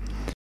power.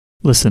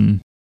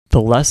 Listen, the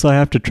less I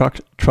have to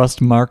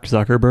trust Mark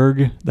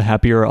Zuckerberg, the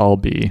happier I'll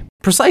be.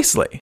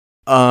 Precisely.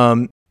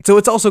 So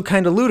it's also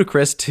kind of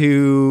ludicrous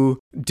to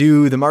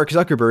do the Mark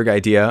Zuckerberg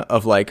idea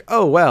of like,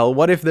 oh, well,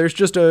 what if there's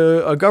just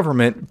a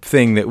government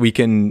thing that we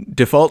can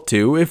default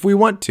to if we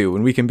want to?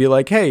 And we can be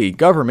like, hey,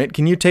 government,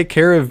 can you take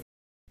care of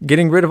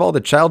getting rid of all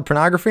the child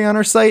pornography on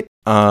our site?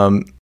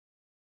 But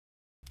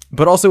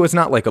also it's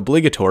not like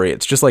obligatory.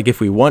 It's just like if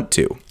we want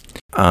to.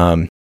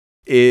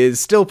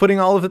 Is still putting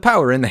all of the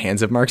power in the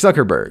hands of Mark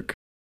Zuckerberg.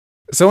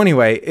 So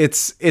anyway,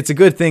 it's a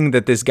good thing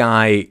that this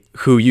guy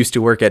who used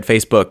to work at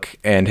Facebook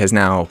and has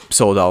now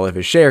sold all of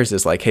his shares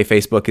is like, hey,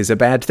 Facebook is a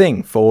bad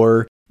thing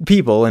for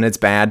people, and it's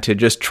bad to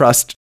just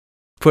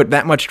put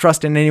that much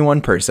trust in any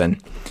one person.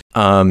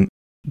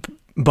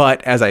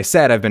 But as I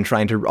said, I've been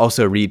trying to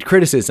also read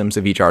criticisms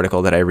of each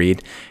article that I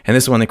read. And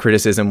this one, the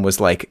criticism was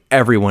like,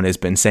 everyone has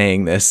been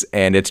saying this.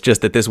 And it's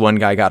just that this one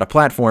guy got a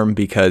platform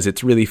because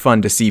it's really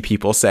fun to see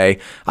people say,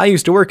 I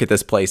used to work at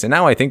this place and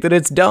now I think that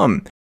it's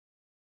dumb.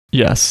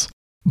 Yes.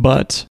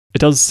 But it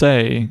does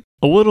say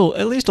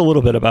at least a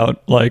little bit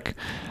about like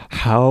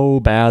how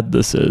bad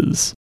this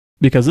is.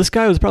 Because this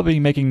guy was probably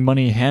making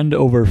money hand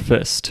over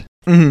fist.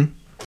 Mm-hmm.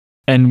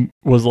 And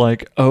was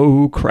like,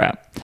 oh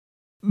crap.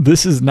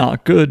 This is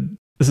not good.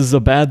 This is a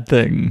bad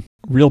thing.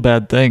 Real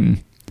bad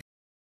thing.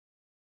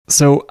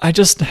 So I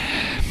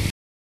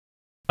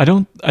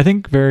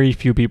think very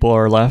few people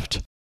are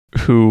left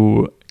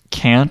who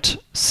can't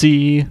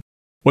see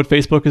what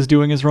Facebook is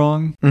doing is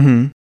wrong.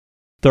 Mm-hmm.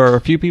 There are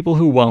a few people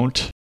who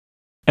won't,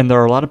 and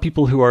there are a lot of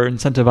people who are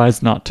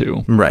incentivized not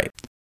to. Right.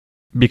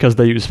 Because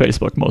they use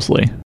Facebook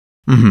mostly.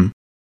 Mm-hmm.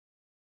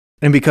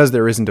 And because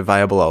there isn't a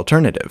viable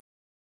alternative.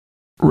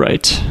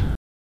 Right.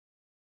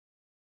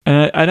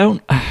 And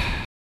I'm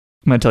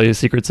going to tell you a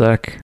secret,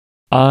 Zach.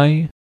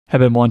 I have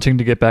been wanting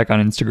to get back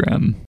on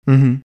Instagram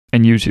and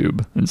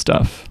YouTube and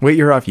stuff. Wait,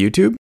 you're off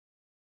YouTube?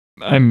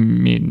 I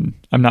mean,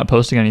 I'm not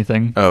posting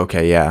anything. Oh,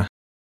 okay, yeah.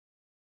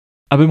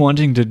 I've been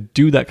wanting to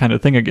do that kind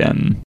of thing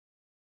again.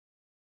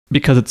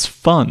 Because it's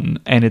fun,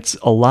 and it's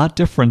a lot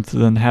different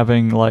than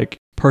having, like,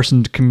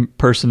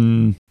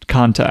 person-to-person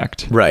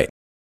contact. Right.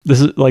 This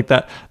is, like,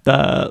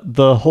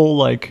 the whole,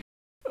 like,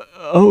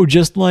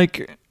 just,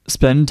 like,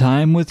 spend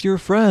time with your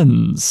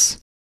friends.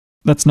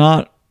 That's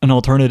not an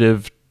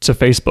alternative to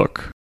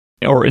Facebook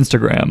or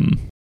Instagram.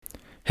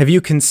 Have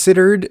you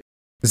considered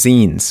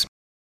zines?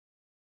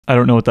 I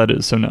don't know what that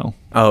is, so no.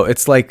 Oh,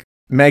 it's like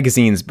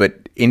magazines,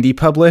 but indie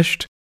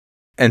published.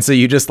 And so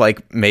you just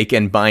like make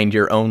and bind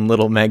your own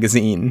little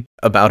magazine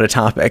about a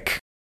topic.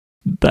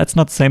 That's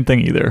not the same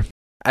thing either.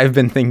 I've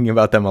been thinking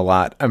about them a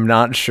lot. I'm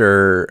not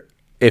sure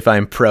if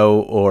I'm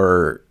pro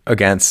or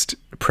against.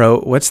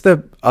 Pro, what's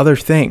the other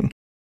thing?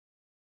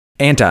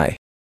 Anti,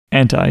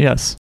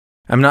 yes.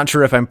 I'm not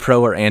sure if I'm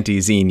pro or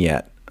anti-zine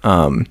yet.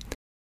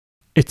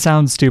 It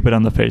sounds stupid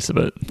on the face of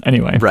it.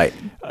 Anyway. Right.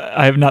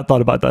 I have not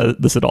thought about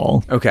this at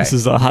all. Okay. This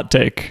is a hot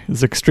take. This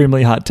is an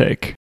extremely hot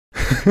take.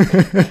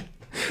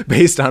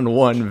 Based on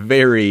one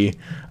very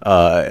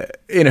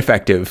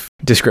ineffective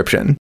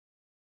description.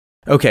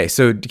 Okay,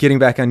 so getting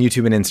back on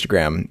YouTube and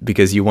Instagram,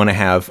 because you want to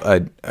have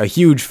a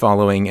huge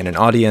following and an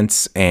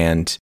audience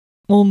and...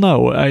 Well,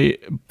 no,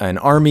 an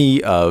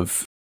army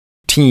of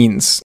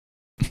teens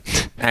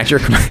at your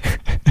command.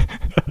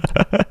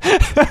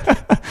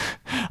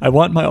 I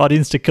want my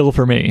audience to kill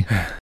for me.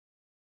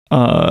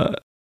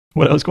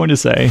 What I was going to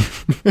say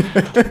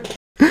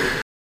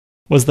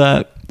was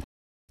that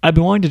I've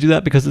been wanting to do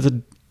that because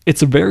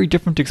it's a very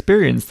different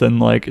experience than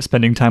like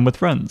spending time with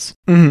friends.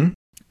 Mm-hmm.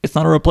 It's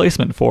not a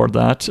replacement for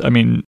that. I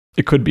mean,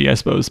 it could be, I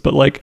suppose, but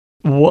like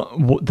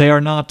they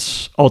are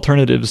not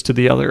alternatives to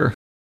the other.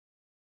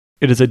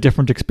 It is a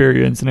different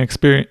experience, an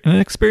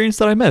experience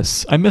that I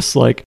miss. I miss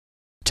like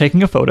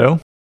taking a photo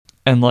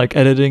and like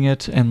editing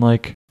it and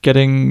like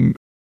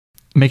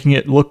making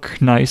it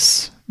look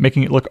nice,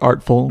 making it look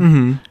artful,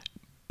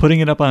 putting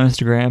it up on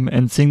Instagram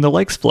and seeing the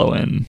likes flow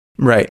in.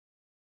 Right.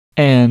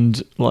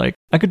 And like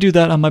I could do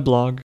that on my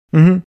blog.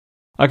 Mm-hmm.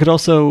 I could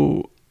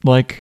also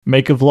like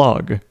make a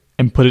vlog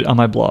and put it on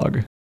my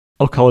blog.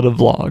 I'll call it a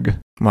vlog.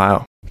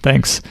 Wow.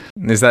 Thanks.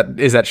 Is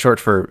that short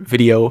for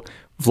video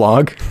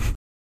vlog?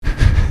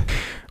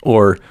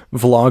 Or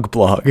vlog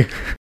blog?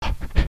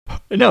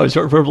 No, it's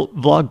short for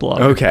vlog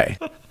blog. Okay.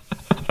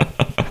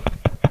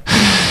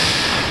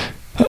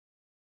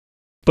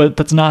 But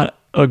that's not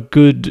a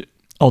good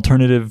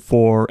alternative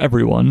for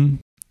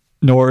everyone,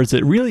 nor is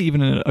it really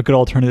even a good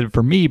alternative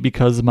for me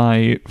because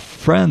my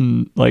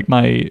friend, like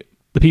the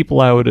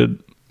people I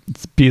would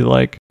be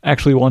like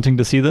actually wanting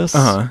to see this,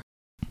 I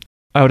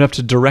would have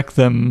to direct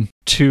them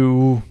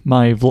to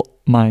my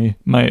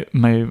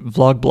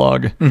vlog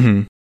blog.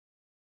 Mm-hmm.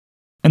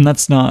 And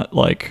that's not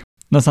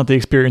the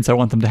experience I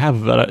want them to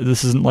have of it.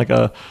 This isn't like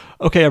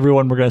okay,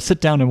 everyone, we're going to sit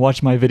down and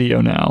watch my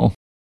video now.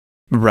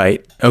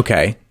 Right.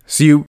 Okay.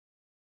 So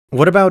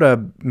what about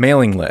a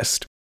mailing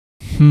list?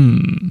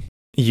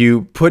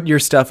 You put your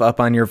stuff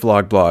up on your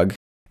vlog blog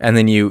and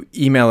then you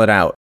email it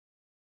out.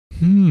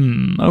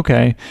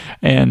 Okay.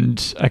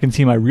 And I can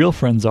see my real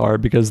friends are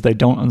because they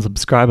don't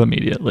unsubscribe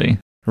immediately.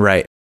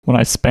 Right. When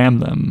I spam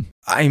them.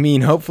 I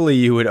mean, hopefully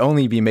you would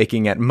only be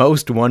making at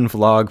most one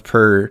vlog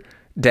per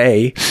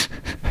day.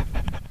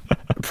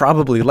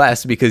 Probably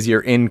less because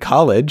you're in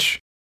college.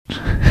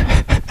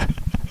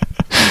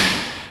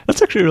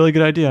 That's actually a really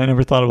good idea. I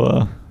never thought of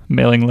a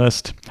mailing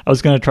list. I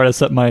was going to try to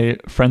set my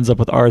friends up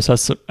with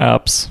RSS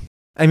apps.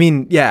 I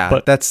mean, yeah,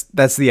 but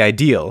that's the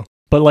ideal.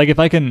 But like if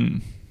I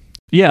can,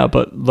 yeah,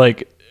 but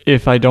like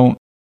if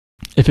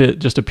it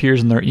just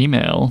appears in their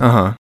email.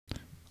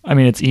 I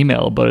mean, it's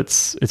email, but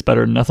it's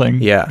better than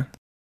nothing. Yeah.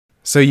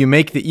 So you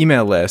make the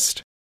email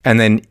list, and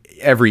then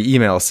every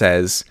email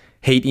says,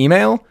 hate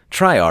email?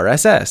 Try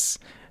RSS.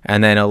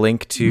 And then a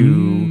link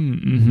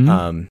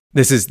to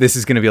this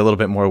is going to be a little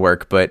bit more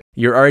work, but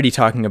you're already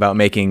talking about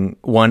making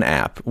one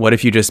app. What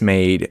if you just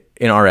made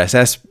an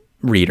RSS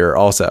reader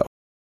also?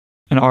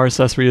 An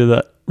RSS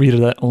reader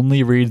that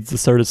only reads the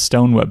Certus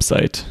Stone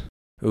website.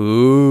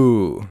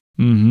 Ooh.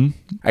 Mm-hmm.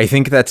 I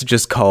think that's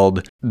just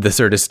called the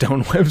Certus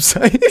Stone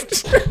website.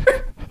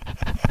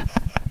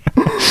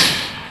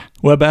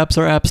 Web apps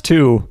are apps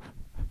too.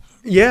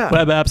 Yeah.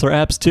 Web apps are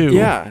apps too.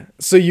 Yeah.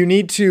 So you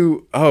need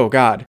to, oh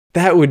God,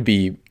 that would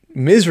be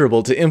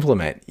miserable to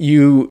implement.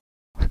 You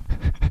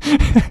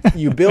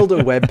build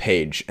a web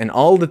page, and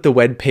all that the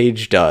web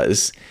page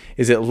does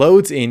is it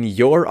loads in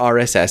your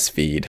RSS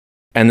feed,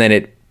 and then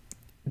it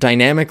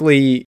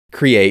dynamically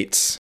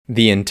creates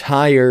the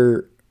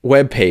entire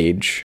web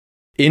page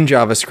in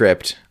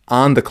JavaScript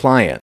on the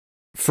client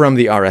from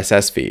the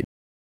RSS feed.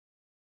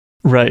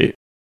 Right.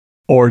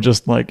 Or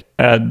just like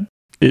add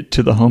it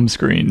to the home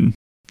screen,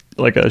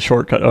 like a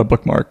shortcut, a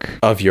bookmark.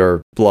 Of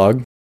your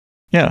blog?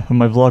 Yeah, of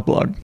my vlog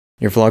blog.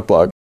 Your vlog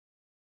blog.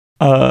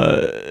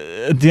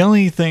 The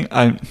only thing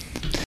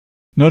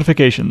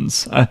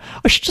notifications. I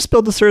should just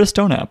build the Certus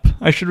Stone app.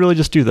 I should really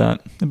just do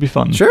that. It'd be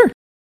fun. Sure.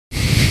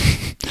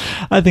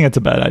 I think it's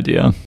a bad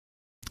idea.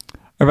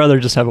 I'd rather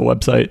just have a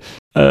website.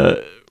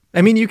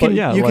 I mean, you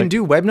can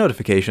do web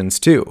notifications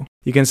too.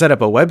 You can set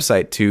up a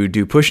website to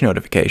do push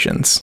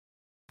notifications.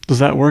 Does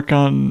that work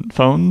on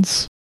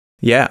phones?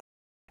 Yeah.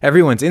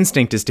 Everyone's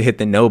instinct is to hit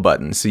the no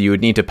button, so you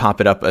would need to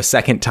pop it up a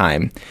second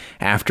time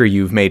after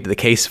you've made the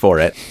case for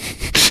it.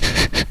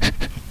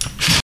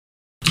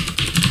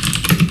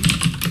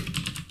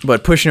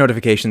 But push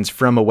notifications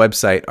from a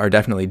website are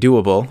definitely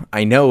doable.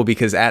 I know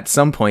because at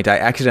some point I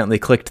accidentally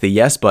clicked the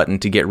yes button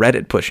to get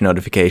Reddit push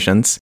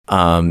notifications,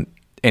 and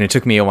it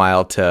took me a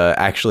while to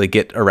actually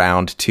get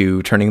around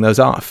to turning those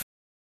off.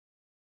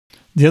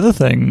 The other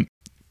thing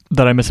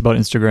that I miss about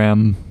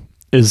Instagram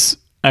is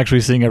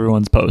actually seeing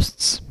everyone's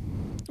posts,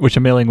 which a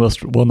mailing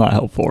list will not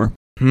help for.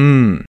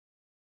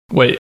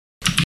 Wait.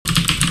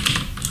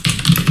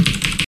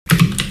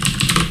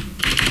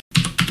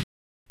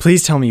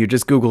 Please tell me you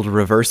just Googled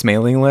reverse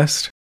mailing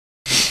list.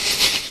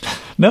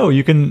 No,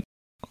 you can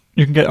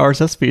get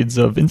RSS feeds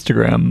of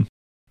Instagram.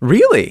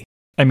 Really?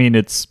 I mean,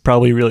 it's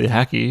probably really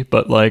hacky,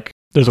 but like,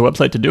 there's a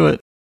website to do it.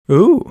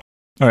 Ooh.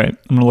 All right,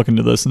 I'm gonna look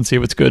into this and see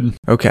if it's good.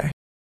 Okay.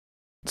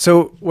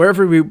 So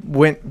wherever we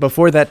went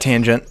before that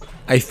tangent,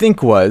 I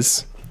think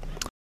was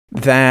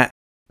that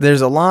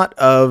there's a lot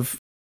of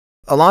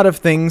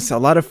things, a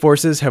lot of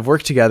forces have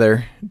worked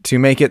together to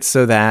make it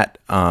so that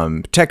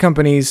tech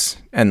companies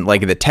and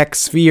like the tech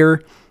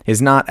sphere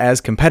is not as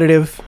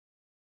competitive.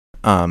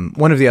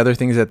 One of the other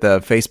things that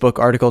the Facebook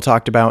article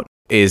talked about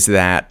is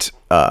that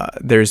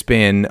there's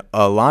been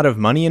a lot of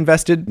money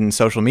invested in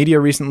social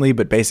media recently,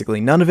 but basically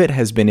none of it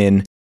has been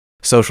in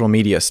social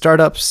media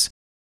startups,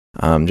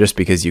 just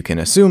because you can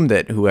assume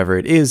that whoever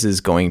it is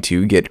going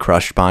to get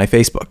crushed by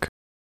Facebook.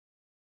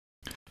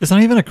 It's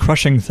not even a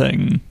crushing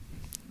thing.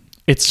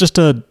 It's just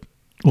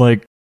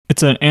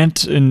it's an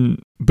ant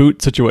in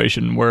boot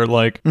situation where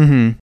like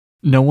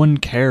no one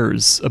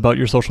cares about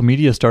your social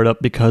media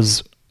startup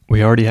because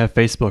we already have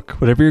Facebook.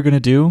 Whatever you're going to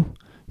do,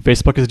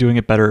 Facebook is doing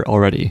it better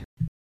already.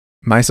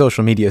 My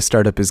social media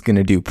startup is going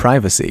to do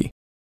privacy.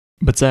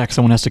 But Zach,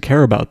 someone has to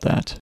care about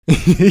that.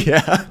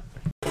 Yeah.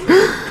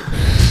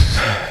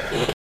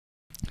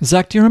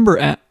 Zach, do you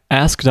remember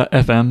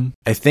Ask.fm?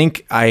 I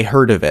think I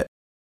heard of it.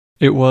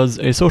 It was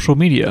a social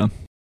media.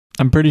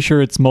 I'm pretty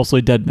sure it's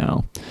mostly dead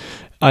now.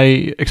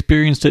 I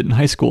experienced it in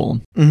high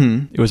school.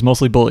 It was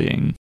mostly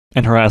bullying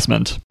and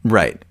harassment.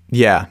 Right.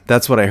 Yeah,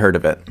 that's what I heard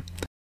of it.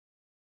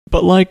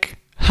 But like,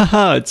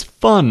 haha, it's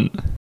fun.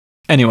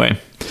 Anyway,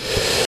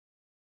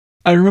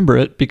 I remember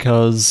it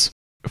because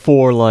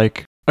for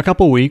like a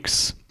couple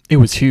weeks, it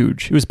was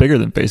huge. It was bigger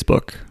than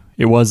Facebook.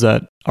 It was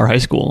at our high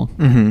school.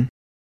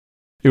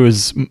 It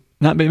was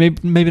not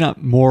maybe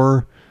not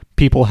more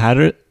people had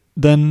it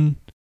than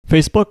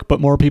Facebook, but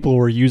more people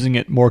were using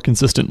it more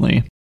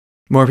consistently.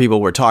 More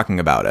people were talking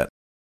about it.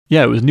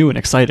 Yeah, it was new and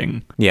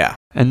exciting. Yeah.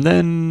 And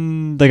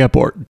then they got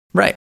bored.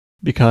 Right.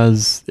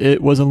 Because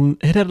it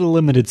had a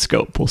limited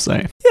scope, we'll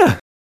say. Yeah.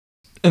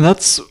 And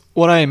that's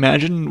what I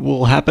imagine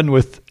will happen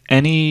with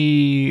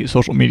any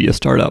social media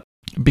startup.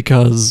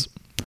 Because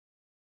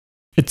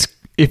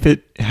if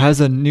it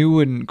has a new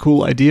and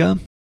cool idea,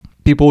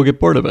 people will get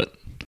bored of it.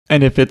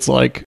 And if it's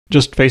like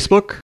just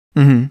Facebook,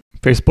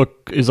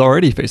 Facebook is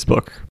already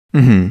Facebook.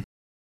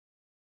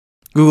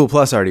 Google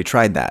Plus already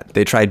tried that.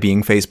 They tried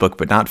being Facebook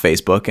but not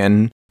Facebook,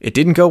 and it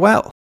didn't go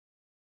well.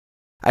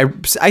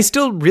 I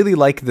still really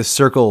like the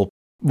circle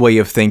way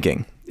of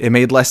thinking. It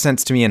made less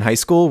sense to me in high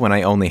school when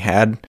I only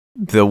had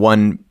the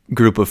one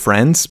group of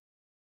friends.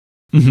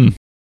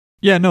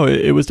 Yeah, no,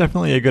 it was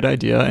definitely a good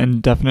idea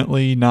and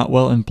definitely not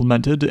well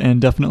implemented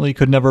and definitely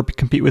could never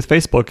compete with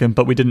Facebook,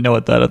 but we didn't know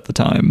that at the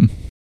time.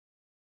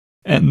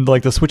 And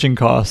like the switching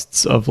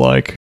costs of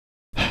like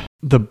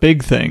the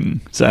big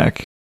thing,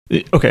 Zach.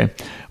 Okay,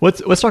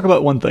 let's talk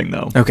about one thing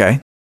though. Okay.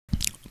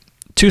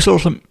 Two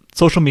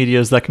social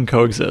medias that can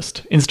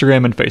coexist,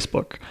 Instagram and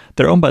Facebook.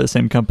 They're owned by the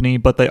same company,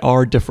 but they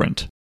are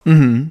different.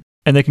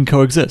 and they can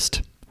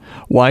coexist.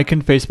 Why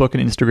can Facebook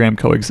and Instagram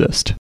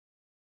coexist?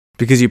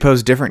 Because you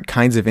post different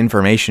kinds of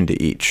information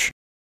to each.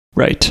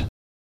 Right.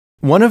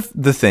 One of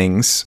the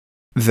things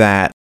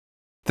that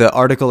the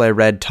article I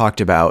read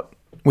talked about,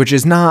 which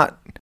is not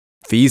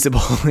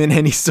feasible in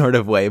any sort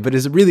of way, but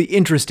is really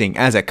interesting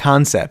as a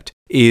concept,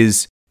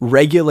 is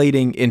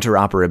regulating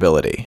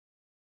interoperability.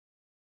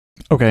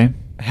 Okay.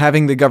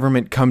 Having the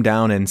government come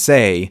down and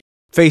say,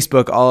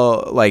 Facebook,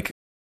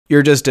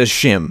 you're just a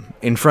shim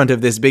in front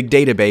of this big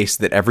database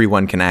that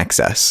everyone can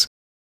access.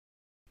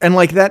 And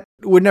that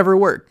would never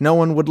work. No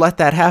one would let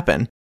that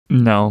happen.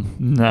 No.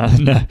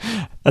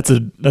 That's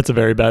a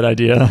very bad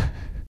idea.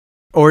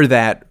 Or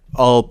that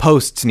all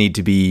posts need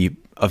to be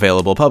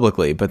available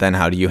publicly, but then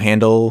how do you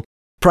handle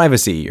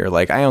privacy? You're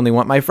I only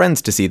want my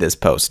friends to see this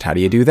post. How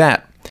do you do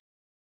that?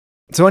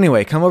 So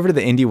anyway, come over to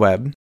the indie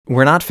web.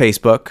 We're not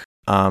Facebook,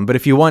 but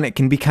if you want, it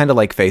can be kind of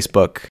like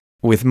Facebook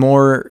with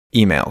more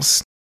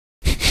emails.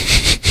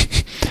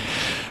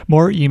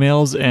 More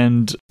emails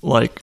and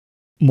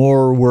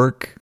more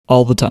work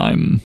all the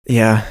time.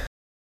 Yeah.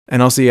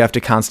 And also you have to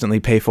constantly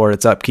pay for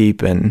its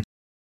upkeep and...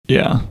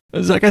 Yeah.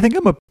 It's I think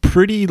I'm a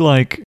pretty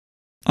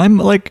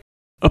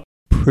a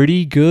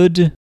pretty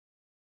good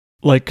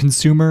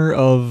consumer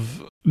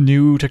of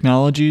new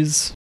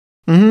technologies.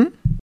 Mm-hmm.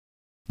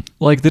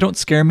 They don't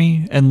scare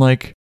me, and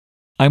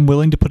I'm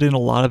willing to put in a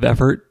lot of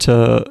effort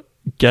to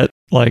get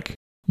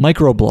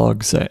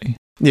microblogs, say.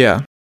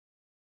 Yeah.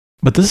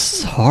 But this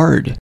is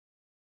hard.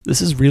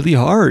 This is really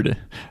hard.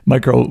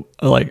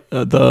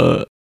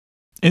 The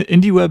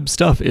indie web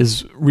stuff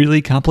is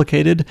really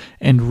complicated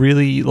and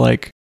really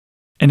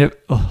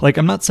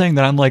I'm not saying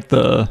that I'm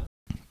the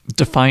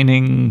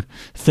defining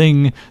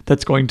thing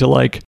that's going to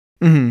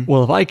mm-hmm.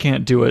 Well, if I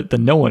can't do it,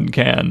 then no one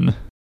can.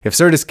 If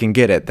Certus can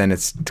get it, then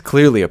it's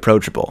clearly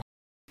approachable.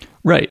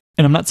 Right.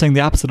 And I'm not saying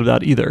the opposite of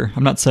that either.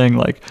 I'm not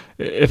saying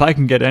if I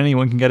can get it,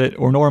 anyone can get it,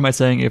 or nor am I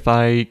saying if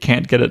I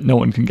can't get it, no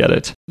one can get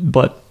it.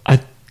 But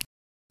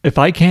if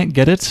I can't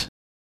get it,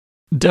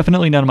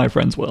 definitely none of my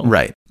friends will.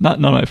 Right. Not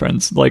none of my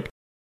friends.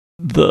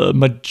 The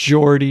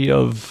majority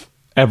of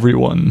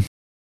everyone.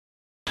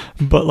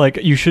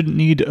 But you shouldn't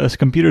need a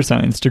computer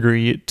science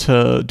degree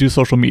to do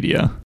social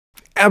media.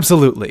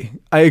 Absolutely.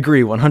 I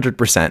agree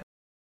 100%.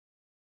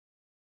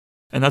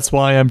 And that's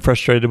why I'm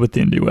frustrated with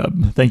the indie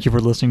web. Thank you for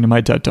listening to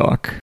my TED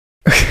Talk.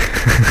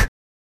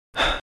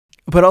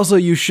 But also,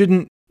 you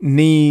shouldn't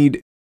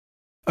need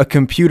a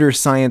computer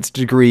science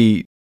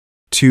degree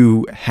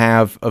to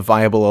have a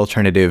viable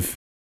alternative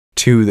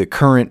to the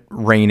current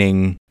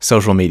reigning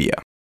social media.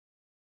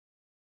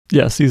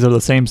 Yes, these are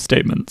the same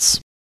statements.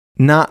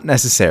 Not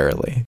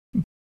necessarily.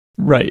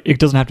 Right. It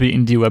doesn't have to be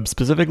indie web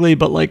specifically,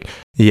 but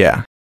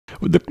yeah.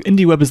 The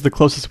indie web is the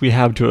closest we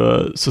have to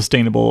a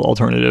sustainable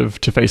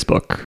alternative to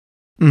Facebook.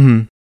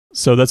 Mm-hmm.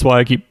 So that's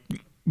why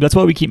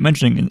we keep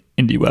mentioning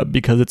indie web,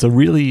 because it's a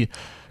really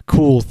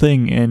cool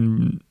thing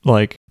in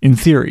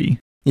theory.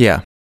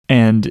 Yeah.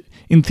 And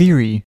in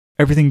theory,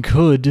 everything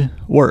could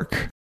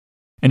work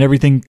and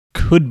everything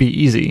could be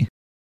easy,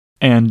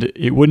 and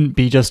it wouldn't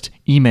be just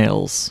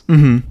emails.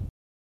 Mm-hmm.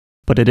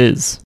 But it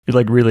is.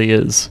 It really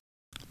is.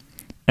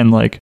 And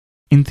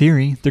in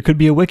theory, there could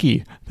be a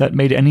wiki that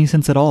made any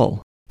sense at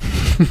all.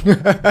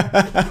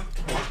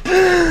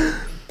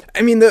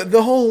 I mean,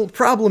 the whole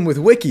problem with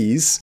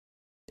wikis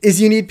is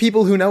you need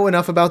people who know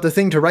enough about the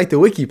thing to write the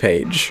wiki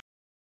page.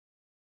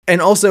 And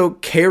also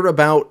care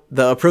about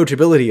the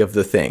approachability of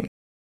the thing.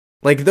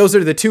 Those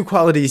are the two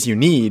qualities you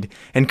need,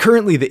 and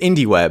currently the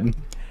indie web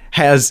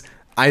has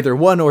either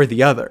one or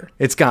the other.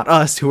 It's got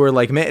us who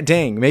are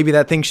dang, maybe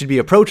that thing should be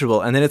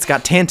approachable, and then it's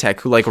got Tantech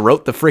who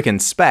wrote the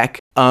frickin' spec,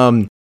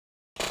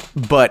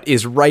 but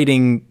is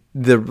writing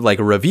the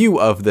review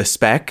of the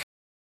spec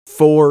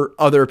for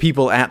other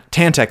people at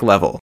Tantech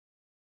level.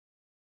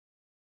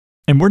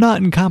 And we're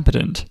not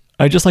incompetent.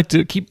 I just like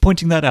to keep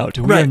pointing that out.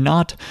 We right. are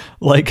not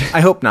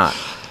I hope not.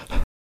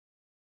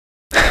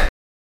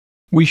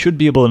 We should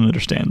be able to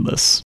understand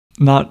this.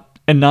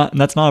 And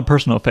that's not a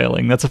personal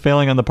failing. That's a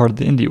failing on the part of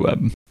the indie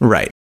web.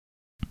 Right.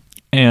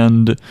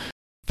 And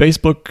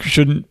Facebook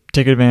shouldn't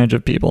take advantage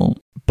of people,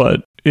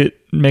 but it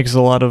makes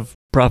a lot of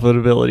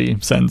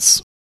profitability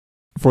sense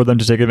for them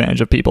to take advantage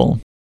of people.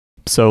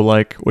 So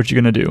what you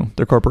gonna do?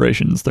 They're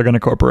corporations. They're gonna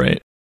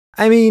corporate.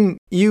 I mean,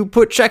 you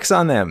put checks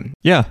on them.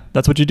 Yeah,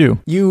 that's what you do.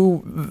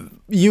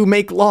 You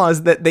make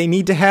laws that they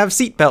need to have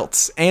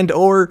seatbelts and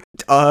or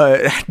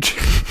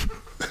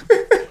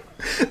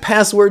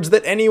passwords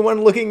that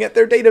anyone looking at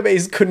their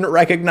database couldn't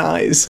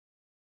recognize.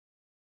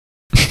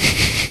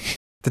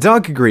 The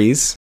dog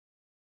agrees.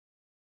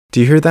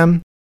 Do you hear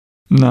them?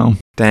 No.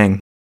 Dang.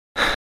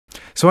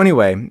 So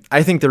anyway,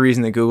 I think the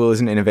reason that Google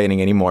isn't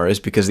innovating anymore is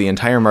because the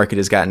entire market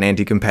has gotten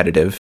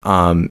anti-competitive.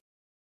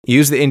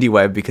 Use the indie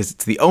web because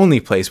it's the only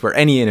place where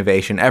any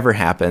innovation ever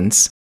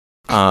happens.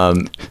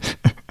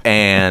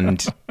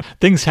 And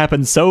things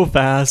happen so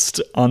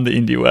fast on the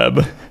indie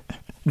web.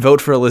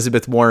 Vote for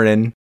Elizabeth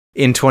Warren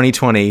in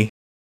 2020.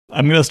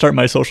 I'm going to start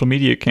my social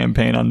media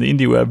campaign on the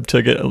indie web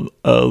to get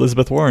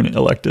Elizabeth Warren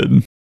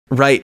elected.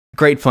 Right.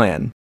 Great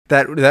plan.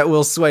 That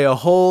will sway a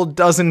whole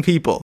dozen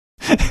people.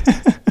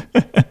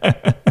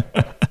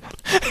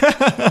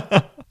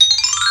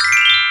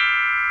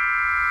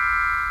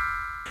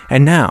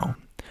 And now,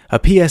 a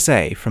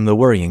PSA from the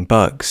Worrying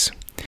Bugs.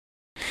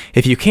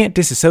 If you can't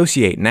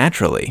disassociate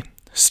naturally,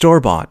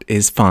 store-bought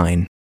is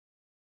fine.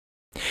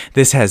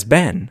 This has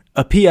been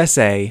a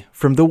PSA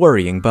from the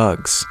Worrying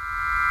Bugs.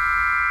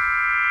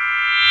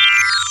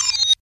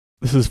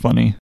 This is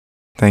funny.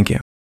 Thank you.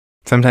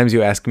 Sometimes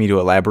you ask me to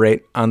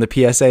elaborate on the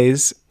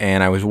PSAs,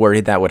 and I was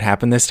worried that would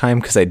happen this time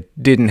because I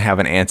didn't have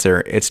an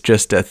answer. It's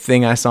just a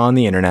thing I saw on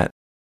the internet.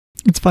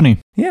 It's funny.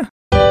 Yeah.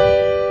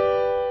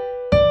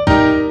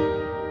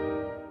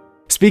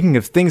 Speaking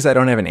of things I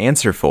don't have an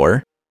answer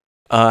for,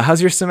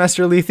 how's your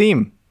semesterly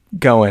theme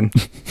going?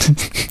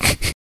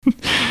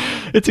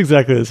 It's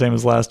exactly the same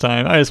as last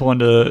time. I just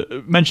wanted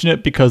to mention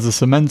it because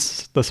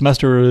the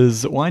semester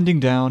is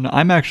winding down.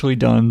 I'm actually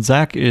done.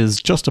 Zach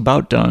is just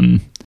about done.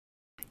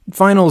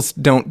 Finals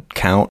don't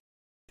count.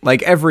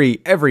 Like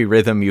every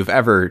rhythm you've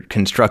ever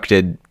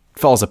constructed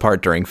falls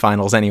apart during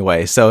finals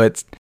anyway. So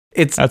it's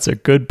That's a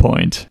good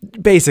point.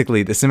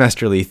 Basically the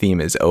semesterly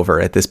theme is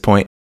over at this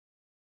point.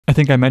 I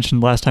think I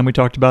mentioned last time we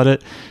talked about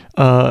it.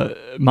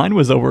 Mine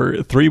was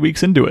over 3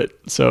 weeks into it.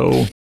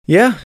 So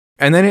yeah,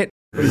 and then it.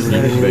 So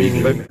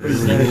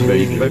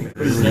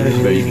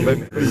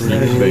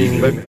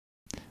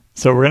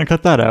we're gonna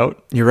cut that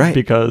out. You're right,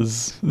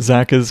 because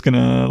Zach is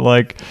gonna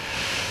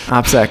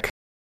OPSEC.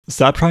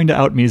 Stop trying to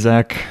out me,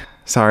 Zach.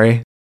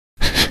 Sorry.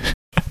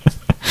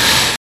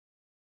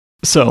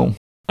 So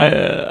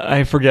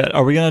I forget.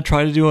 Are we gonna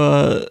try to do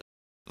a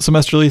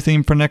semesterly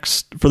theme for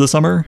the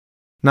summer?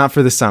 Not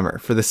for the summer.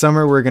 For the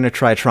summer, we're gonna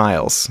try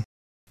trials.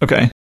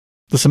 Okay.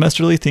 The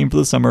semesterly theme for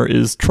the summer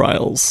is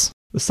trials.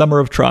 The summer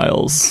of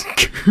trials.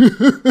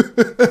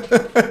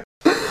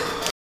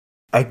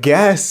 I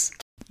guess.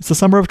 It's the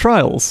summer of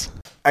trials.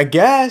 I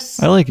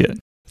guess. I like it.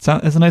 It's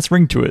a nice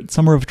ring to it.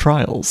 Summer of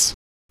trials.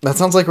 That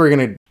sounds like we're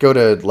gonna go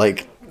to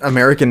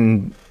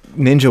American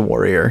Ninja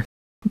Warrior.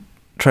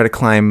 Try to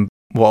climb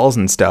walls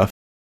and stuff.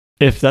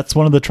 If that's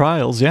one of the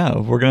trials, yeah,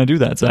 we're gonna do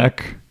that,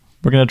 Zach.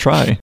 We're gonna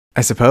try.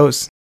 I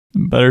suppose.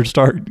 Better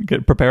start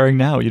preparing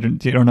now. You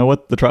don't know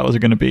what the trials are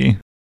gonna be.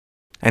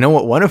 I know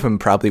what one of them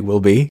probably will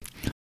be.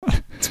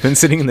 It's been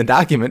sitting in the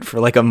document for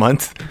a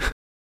month.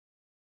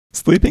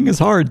 Sleeping is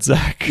hard,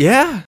 Zach.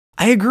 Yeah,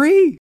 I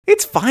agree.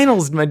 It's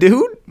finals, my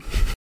dude.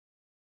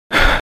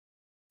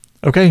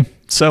 Okay,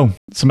 so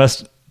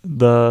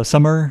the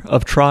summer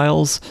of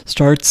trials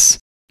starts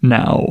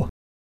now.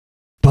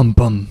 Bum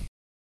bum.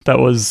 That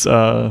was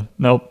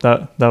nope.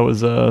 That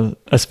was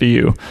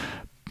SVU.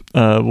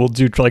 We'll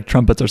do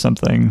trumpets or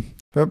something.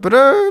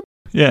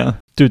 Yeah.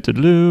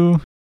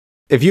 Doo-doo-doo.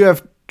 If you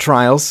have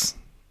trials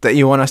that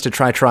you want us to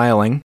try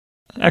trialing.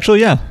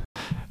 Actually, yeah.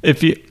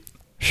 I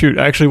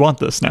actually want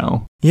this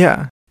now.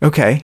 Yeah.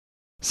 Okay.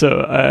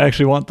 So I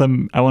actually want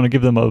to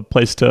give them a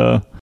place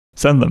to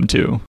send them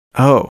to.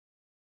 Oh.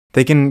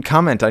 They can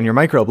comment on your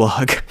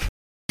microblog.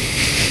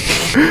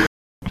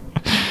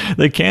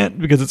 They can't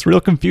because it's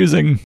real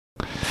confusing.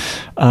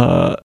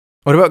 What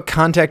about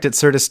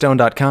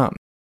contact@certistone.com?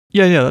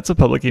 Yeah, that's a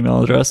public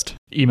email address.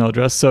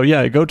 So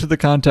yeah, go to the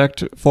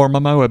contact form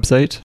on my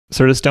website,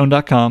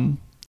 certistone.com.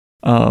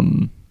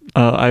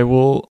 I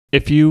will,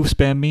 if you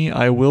spam me,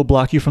 I will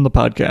block you from the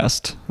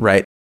podcast.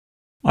 Right.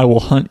 I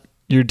will hunt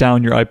you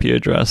down your IP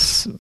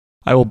address.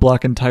 I will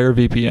block entire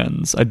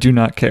VPNs. I do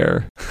not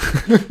care.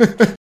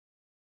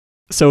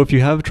 So if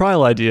you have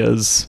trial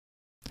ideas,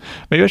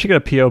 maybe I should get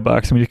a PO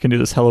box and we can do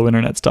this Hello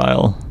Internet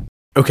style.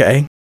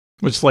 Okay.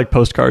 Which is like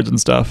postcards and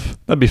stuff.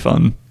 That'd be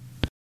fun.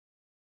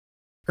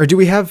 Or do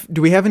we have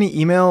any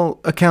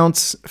email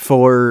accounts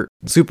for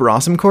Super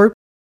Awesome Corp?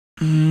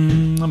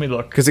 Let me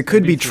look. Because it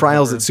could be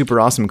trials at Super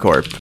Awesome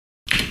Corp.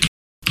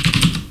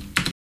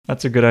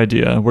 That's a good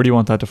idea. Where do you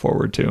want that to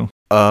forward to?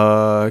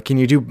 Can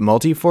you do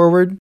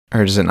multi-forward?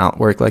 Or does it not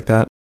work like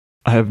that?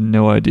 I have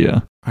no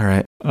idea. All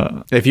right.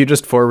 If you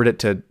just forward it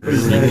to...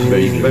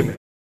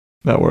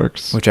 That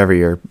works.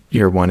 Whichever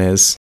your one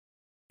is.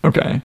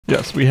 Okay.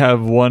 Yes, we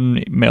have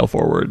one mail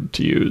forward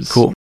to use.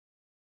 Cool.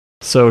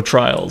 So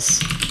trials.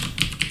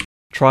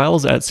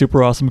 Trials at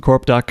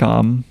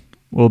superawesomecorp.com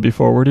will be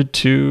forwarded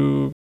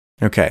to...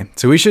 Okay.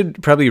 So we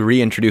should probably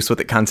reintroduce what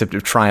the concept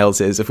of trials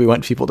is if we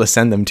want people to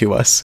send them to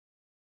us.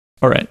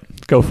 All right.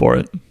 Go for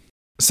it.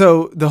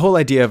 So the whole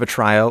idea of a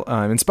trial,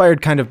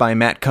 inspired kind of by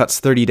Matt Cutt's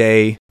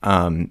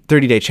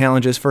 30-day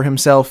challenges for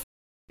himself,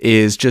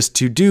 is just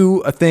to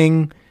do a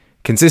thing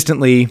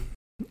consistently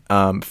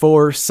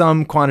for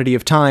some quantity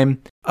of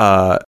time,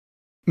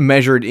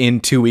 measured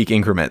in 2-week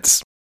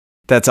increments.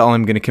 That's all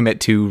I'm going to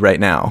commit to right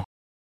now.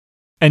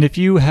 And if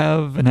you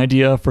have an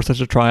idea for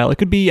such a trial, it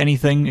could be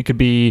anything. It could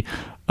be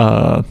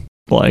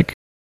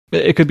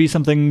it could be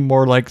something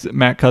more like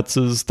Matt Cutts'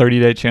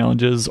 30-day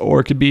challenges, or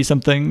it could be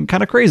something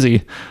kind of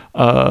crazy.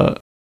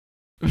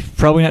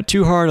 Probably not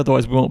too hard,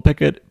 otherwise we won't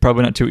pick it.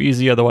 Probably not too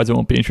easy, otherwise it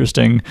won't be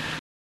interesting.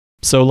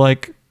 So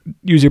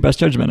use your best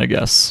judgment, I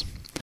guess.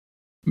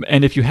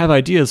 And if you have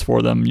ideas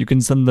for them, you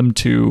can send them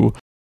to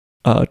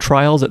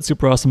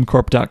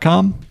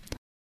trials@superawesomecorp.com.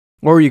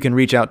 Or you can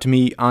reach out to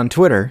me on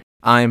Twitter.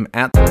 I'm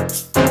at